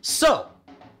 So,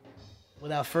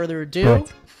 without further ado...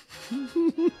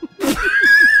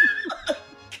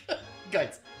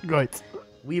 Guys.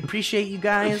 We appreciate you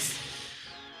guys.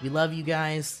 We love you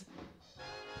guys.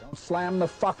 Don't slam the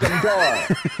fucking door.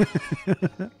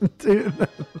 Dude,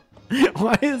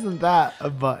 why isn't that a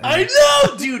button? I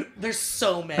know, dude. There's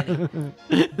so many.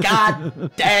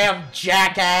 God damn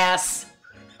jackass.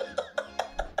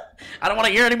 I don't want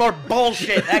to hear any more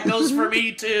bullshit. That goes for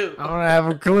me, too. I want to have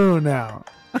a clue now.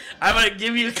 I'm going to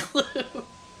give you a clue.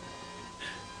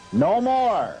 No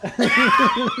more.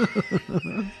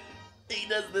 He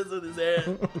does this with his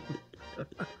hand.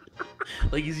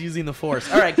 Like he's using the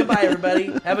force. All right, goodbye,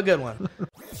 everybody. Have a good one.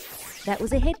 That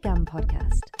was a HeadGum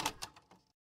podcast.